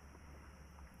different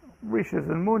rishis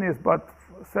and munis, but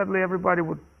sadly everybody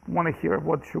would want to hear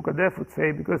what Shukadev would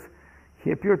say, because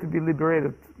he appeared to be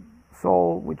liberated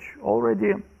soul, which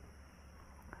already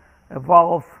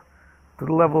evolved to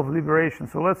the level of liberation.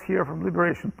 So let's hear from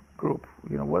liberation group.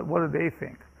 What do they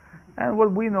think? And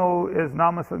what we know is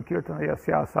Nama Sankirtana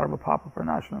Yasya Sarva Papa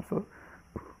Pranashanam. So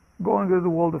going to the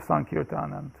world of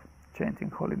Sankirtan and chanting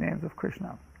holy names of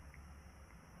Krishna.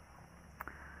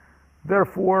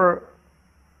 Therefore,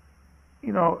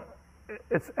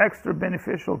 it's extra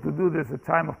beneficial to do this at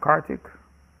time of Kartik.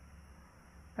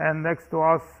 And next to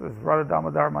us is Radha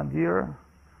Damodar Mandir,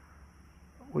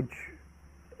 which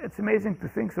it's amazing to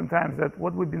think sometimes that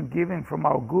what we've been given from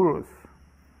our gurus,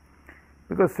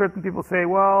 because certain people say,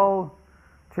 well,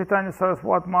 Chaitanya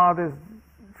Saraswat Mad is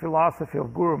philosophy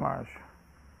of Guru Maharaj.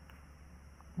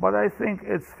 But I think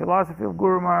it's philosophy of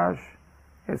Guru Maharaj,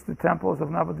 it's the temples of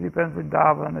Navadvip and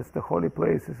Vrindavan, it's the holy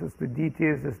places, it's the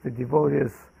deities, it's the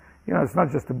devotees. It's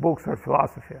not just the books or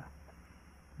philosophy.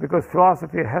 Because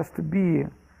philosophy has to be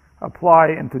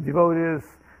applied into devotees,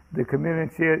 the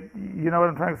community. You know what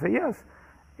I'm trying to say? Yes.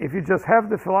 If you just have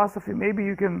the philosophy, maybe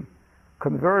you can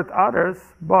convert others,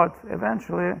 but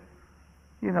eventually,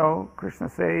 Krishna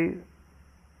say,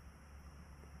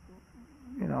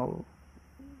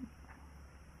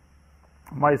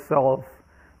 myself,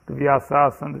 the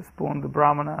Vyasasana, the spoon, the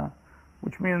Brahmana,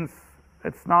 which means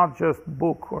it's not just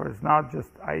book or it's not just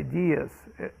ideas,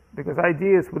 because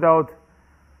ideas without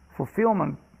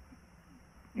fulfillment,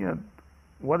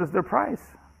 what is their price?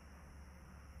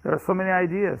 There are so many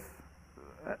ideas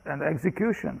and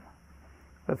execution.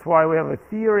 That's why we have a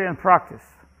theory and practice.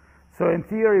 So in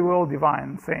theory, we're all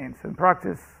divine saints. In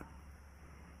practice,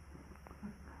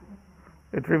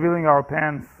 it's revealing our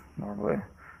pants normally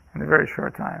in a very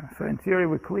short time. So in theory,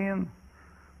 we're clean,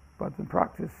 but in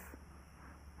practice,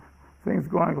 things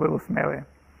going a little smelly.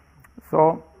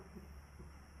 So,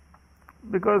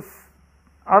 because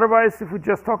otherwise, if we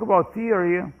just talk about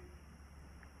theory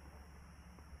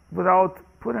without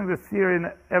putting this theory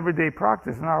in everyday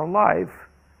practice in our life,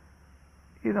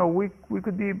 we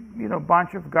could be, a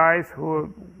bunch of guys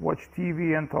who watch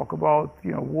TV and talk about,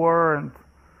 war and,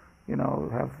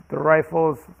 have the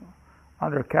rifles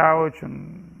on their couch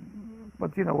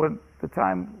but when the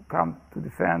time comes to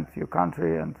defend your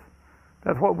country, and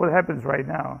that's what happens right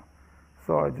now.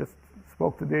 So I just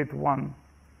spoke today to one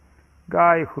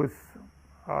guy who's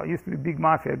used to be a big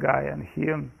mafia guy, and he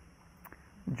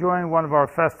joined one of our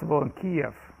festivals in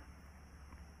Kiev.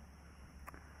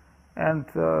 And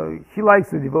he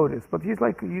likes the devotees, but he's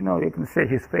like, you can say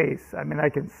his face. I mean, I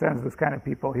can sense this kind of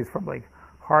people. He's from like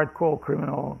hardcore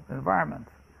criminal environment.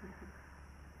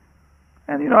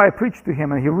 And I preached to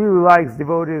him, and he really likes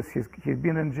devotees. He's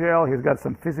been in jail. He's got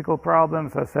some physical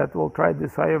problems. I said, well, try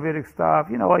this Ayurvedic stuff.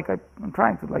 I'm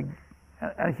trying to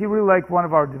and he really liked one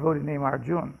of our devotees named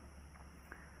Arjun,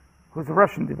 who's a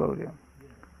Russian devotee.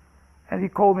 And he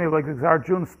called me, this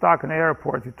Arjun stuck in an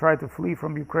airport. He tried to flee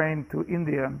from Ukraine to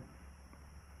India.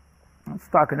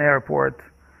 Stuck in an airport.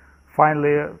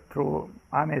 Finally, through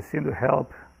Ami seemed to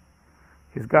help.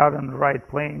 He's got on the right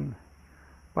plane.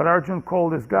 But Arjun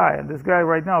called this guy, and this guy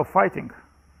right now fighting.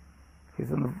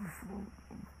 He's in the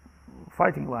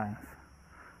fighting lines.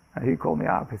 And he called me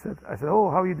up. I said,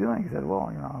 oh, how are you doing? He said, well,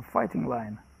 fighting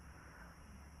line.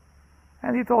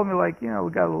 And he told me, we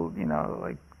got a little,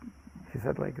 he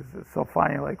said, it's so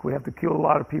funny, we have to kill a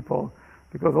lot of people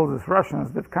because all these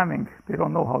Russians that coming, they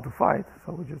don't know how to fight.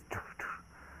 So we just,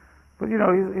 but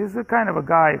he's the kind of a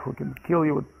guy who can kill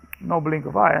you with no blink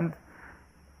of eye.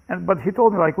 But he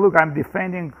told me, look, I'm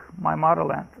defending my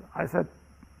motherland. I said,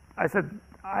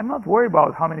 I'm not worried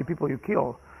about how many people you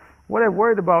kill. What I'm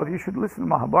worried about, you should listen to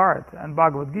Mahabharata and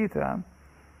Bhagavad Gita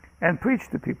and preach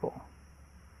to people.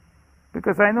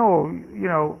 Because I know,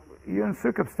 you're in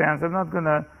circumstance, I'm not going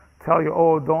to tell you,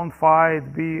 oh, don't fight,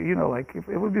 if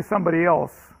it would be somebody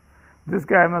else. This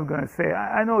guy, I'm not going to say.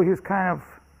 I know he's kind of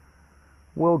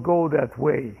will go that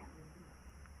way.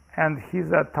 And he's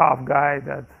that tough guy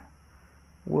that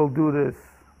will do this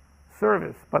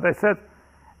service. But I said,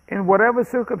 in whatever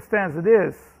circumstance it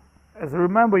is, as I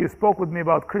remember you spoke with me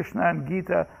about Krishna and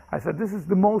Gita, I said, this is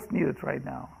the most needed right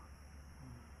now.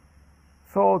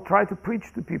 So try to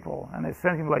preach to people. And I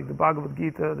sent him the Bhagavad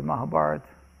Gita, the Mahabharata.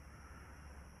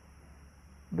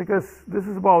 Because this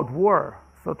is about war.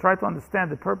 So try to understand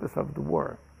the purpose of the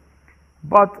war.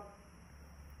 But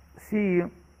see,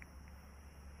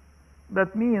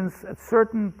 that means at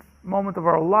certain moment of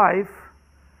our life,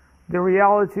 the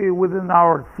reality within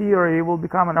our theory will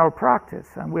become in our practice.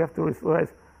 And we have to realize,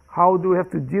 how do we have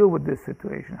to deal with this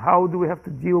situation? How do we have to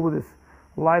deal with this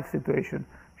life situation?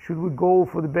 Should we go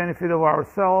for the benefit of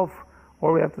ourselves,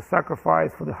 or we have to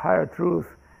sacrifice for the higher truth?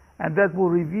 And that will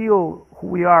reveal who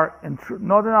we are,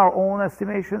 not in our own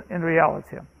estimation, in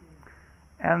reality.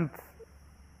 And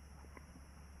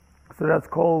so that's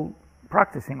called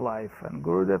practicing life. And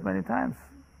Gurudev many times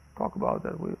talk about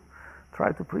that. We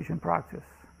try to preach and practice.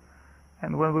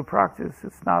 And when we practice,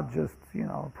 it's not just,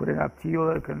 putting up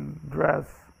tilak and dress.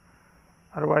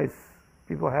 Otherwise,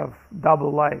 people have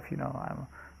double life,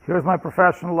 here's my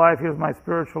professional life, here's my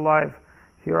spiritual life.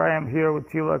 Here I am here with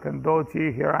tilak and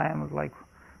dhoti. Here I am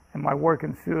in my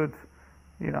working suit.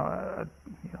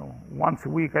 Once a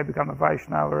week I become a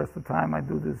Vaishnava. The rest of the time I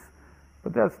do this.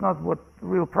 But that's not what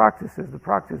real practice is. The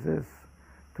practice is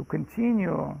to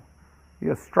continue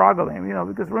your struggling,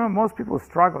 because remember, most people are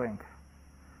struggling.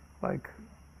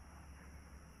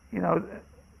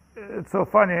 It's so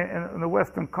funny, in the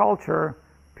Western culture,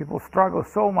 people struggle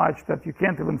so much that you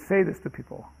can't even say this to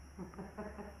people.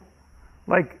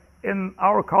 In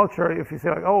our culture, if you say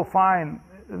oh, fine,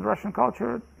 in Russian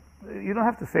culture, you don't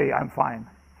have to say, I'm fine.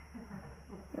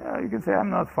 Yeah, you can say, I'm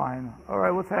not fine. All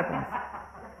right, what's happened?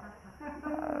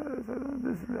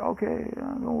 Okay,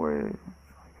 don't worry.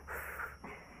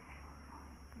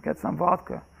 Get some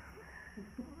vodka.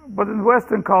 But in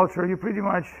Western culture, you pretty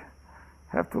much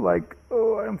have to like,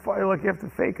 oh, I'm fine, like you have to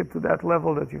fake it to that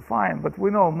level that you're fine. But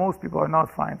we know most people are not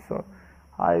fine. So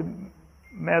I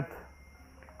met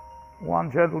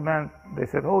one gentleman. They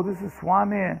said, oh, this is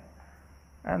Swami,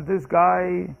 and this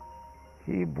guy,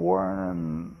 he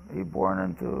born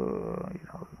into, you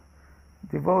know,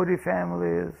 devotee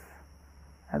families.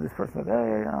 And this person said,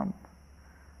 hey,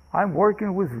 I'm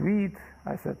working with wheat.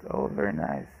 I said, oh, very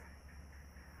nice.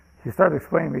 He started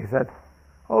explaining to me. He said,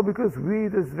 oh, because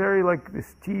wheat is very like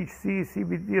this THC,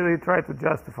 CBD, they try to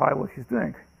justify what he's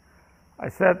doing. I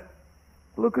said,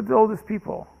 look at all these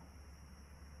people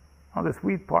on this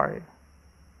wheat party.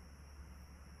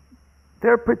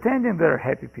 They're pretending they're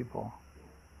happy people.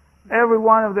 Every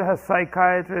one of them has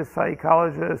psychiatrists,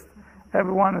 psychologists.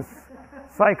 Everyone is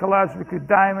psychologically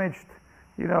damaged,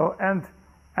 you know, and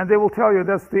they will tell you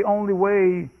that's the only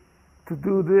way to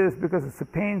do this because it's a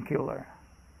painkiller.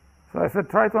 So I said,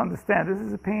 try to understand, this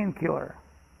is a painkiller.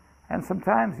 And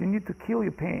sometimes you need to kill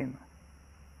your pain.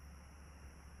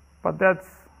 But that's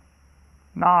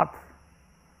not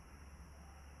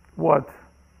what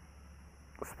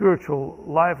spiritual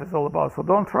life is all about. So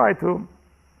don't try to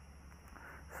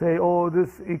say, oh,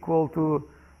 this is equal to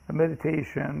a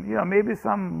meditation. You know, maybe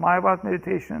some Mahabharata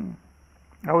meditation.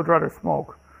 I would rather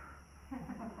smoke.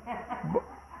 But,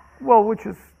 well, which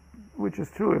is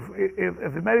true.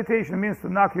 If the meditation means to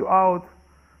knock you out,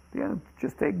 you know,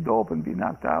 just take dope and be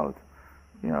knocked out.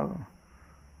 You know,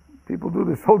 people do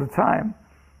this all the time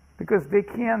because they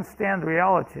can't stand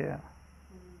reality,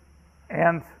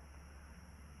 and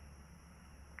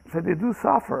so they do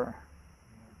suffer,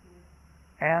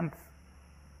 and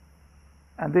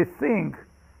they think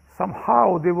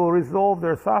somehow they will resolve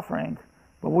their suffering.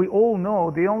 But we all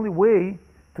know the only way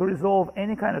to resolve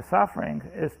any kind of suffering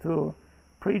is to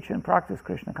preach and practice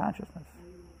Krishna consciousness,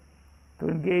 to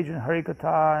engage in Hari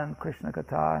Katha and Krishna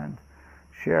Katha and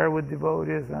share with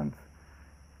devotees,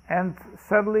 and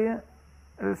suddenly,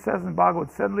 it says in Bhagavad,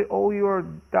 suddenly all your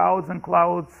doubts and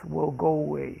clouds will go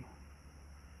away.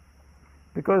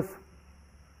 Because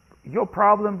your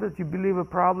problem that you believe a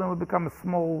problem will become a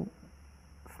small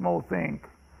thing.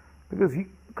 Because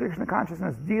Krishna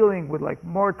consciousness dealing with like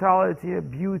mortality,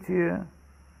 beauty,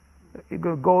 you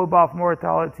go above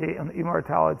mortality and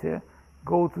immortality,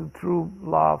 go to true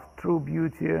love, true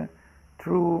beauty,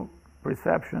 true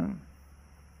perception.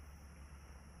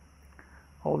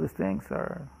 All these things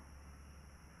are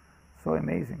so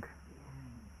amazing.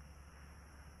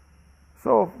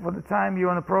 So for the time you're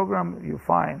on a program, you're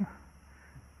fine.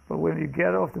 But when you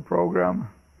get off the program,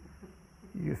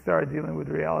 you start dealing with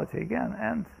reality again.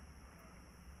 And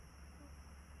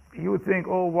you would think,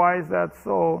 oh, why is that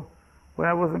so? When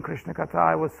I was in Krishna Katha,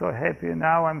 I was so happy,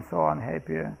 now I'm so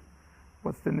unhappy.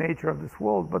 What's the nature of this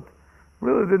world? But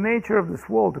really the nature of this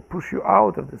world to push you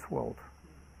out of this world.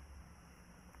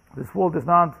 This world is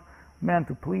not meant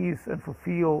to please and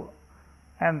fulfill,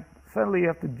 and suddenly you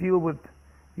have to deal with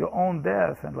your own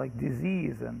death and like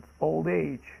disease and old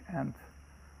age, and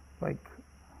like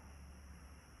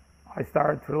I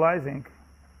started realizing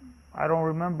I don't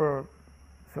remember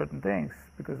certain things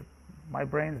because my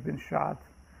brain's been shot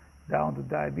down to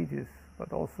diabetes,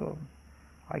 but also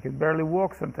I can barely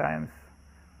walk sometimes.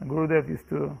 And Gurudev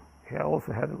he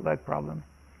also had a leg problem.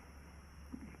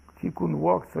 He couldn't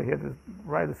walk, so he had to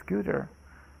ride a scooter.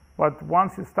 But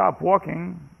once you stop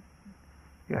walking,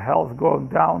 your health goes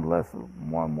down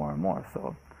more and more.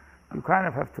 So you kind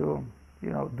of have to, you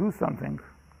know, do something.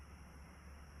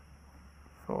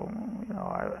 So, you know,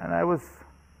 I was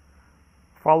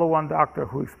follow one doctor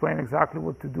who explained exactly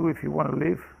what to do if you want to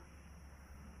live.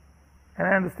 And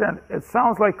I understand, it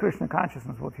sounds like Krishna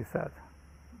consciousness, what he said.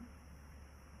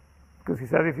 Because he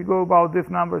said, if you go about these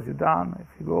numbers, you're done.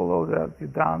 If you go below that, you're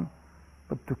done.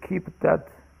 But to keep that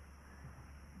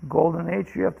golden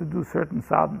age, you have to do certain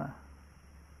sadhana.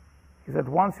 He said,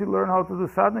 once you learn how to do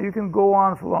sadhana, you can go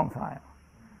on for a long time.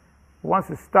 Once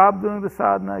you stop doing the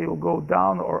sadhana, you'll go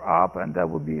down or up, and that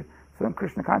will be... So in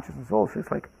Krishna consciousness also, it's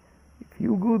like, if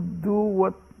you could do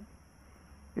what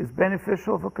is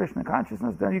beneficial for Krishna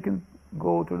consciousness, then you can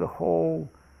go through the whole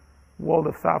world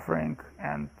of suffering,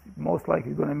 and most likely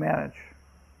you're going to manage.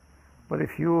 But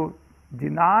if you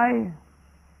deny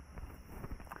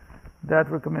that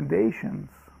recommendations,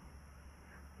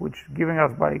 which giving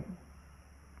us by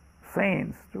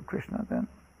saints to Krishna, then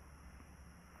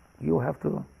you'll have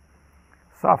to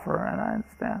suffer. And I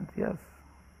understand, yes,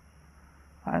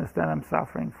 I understand I'm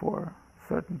suffering for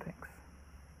certain things,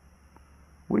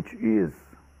 which is,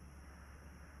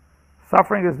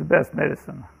 suffering is the best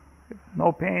medicine.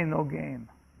 No pain, no gain.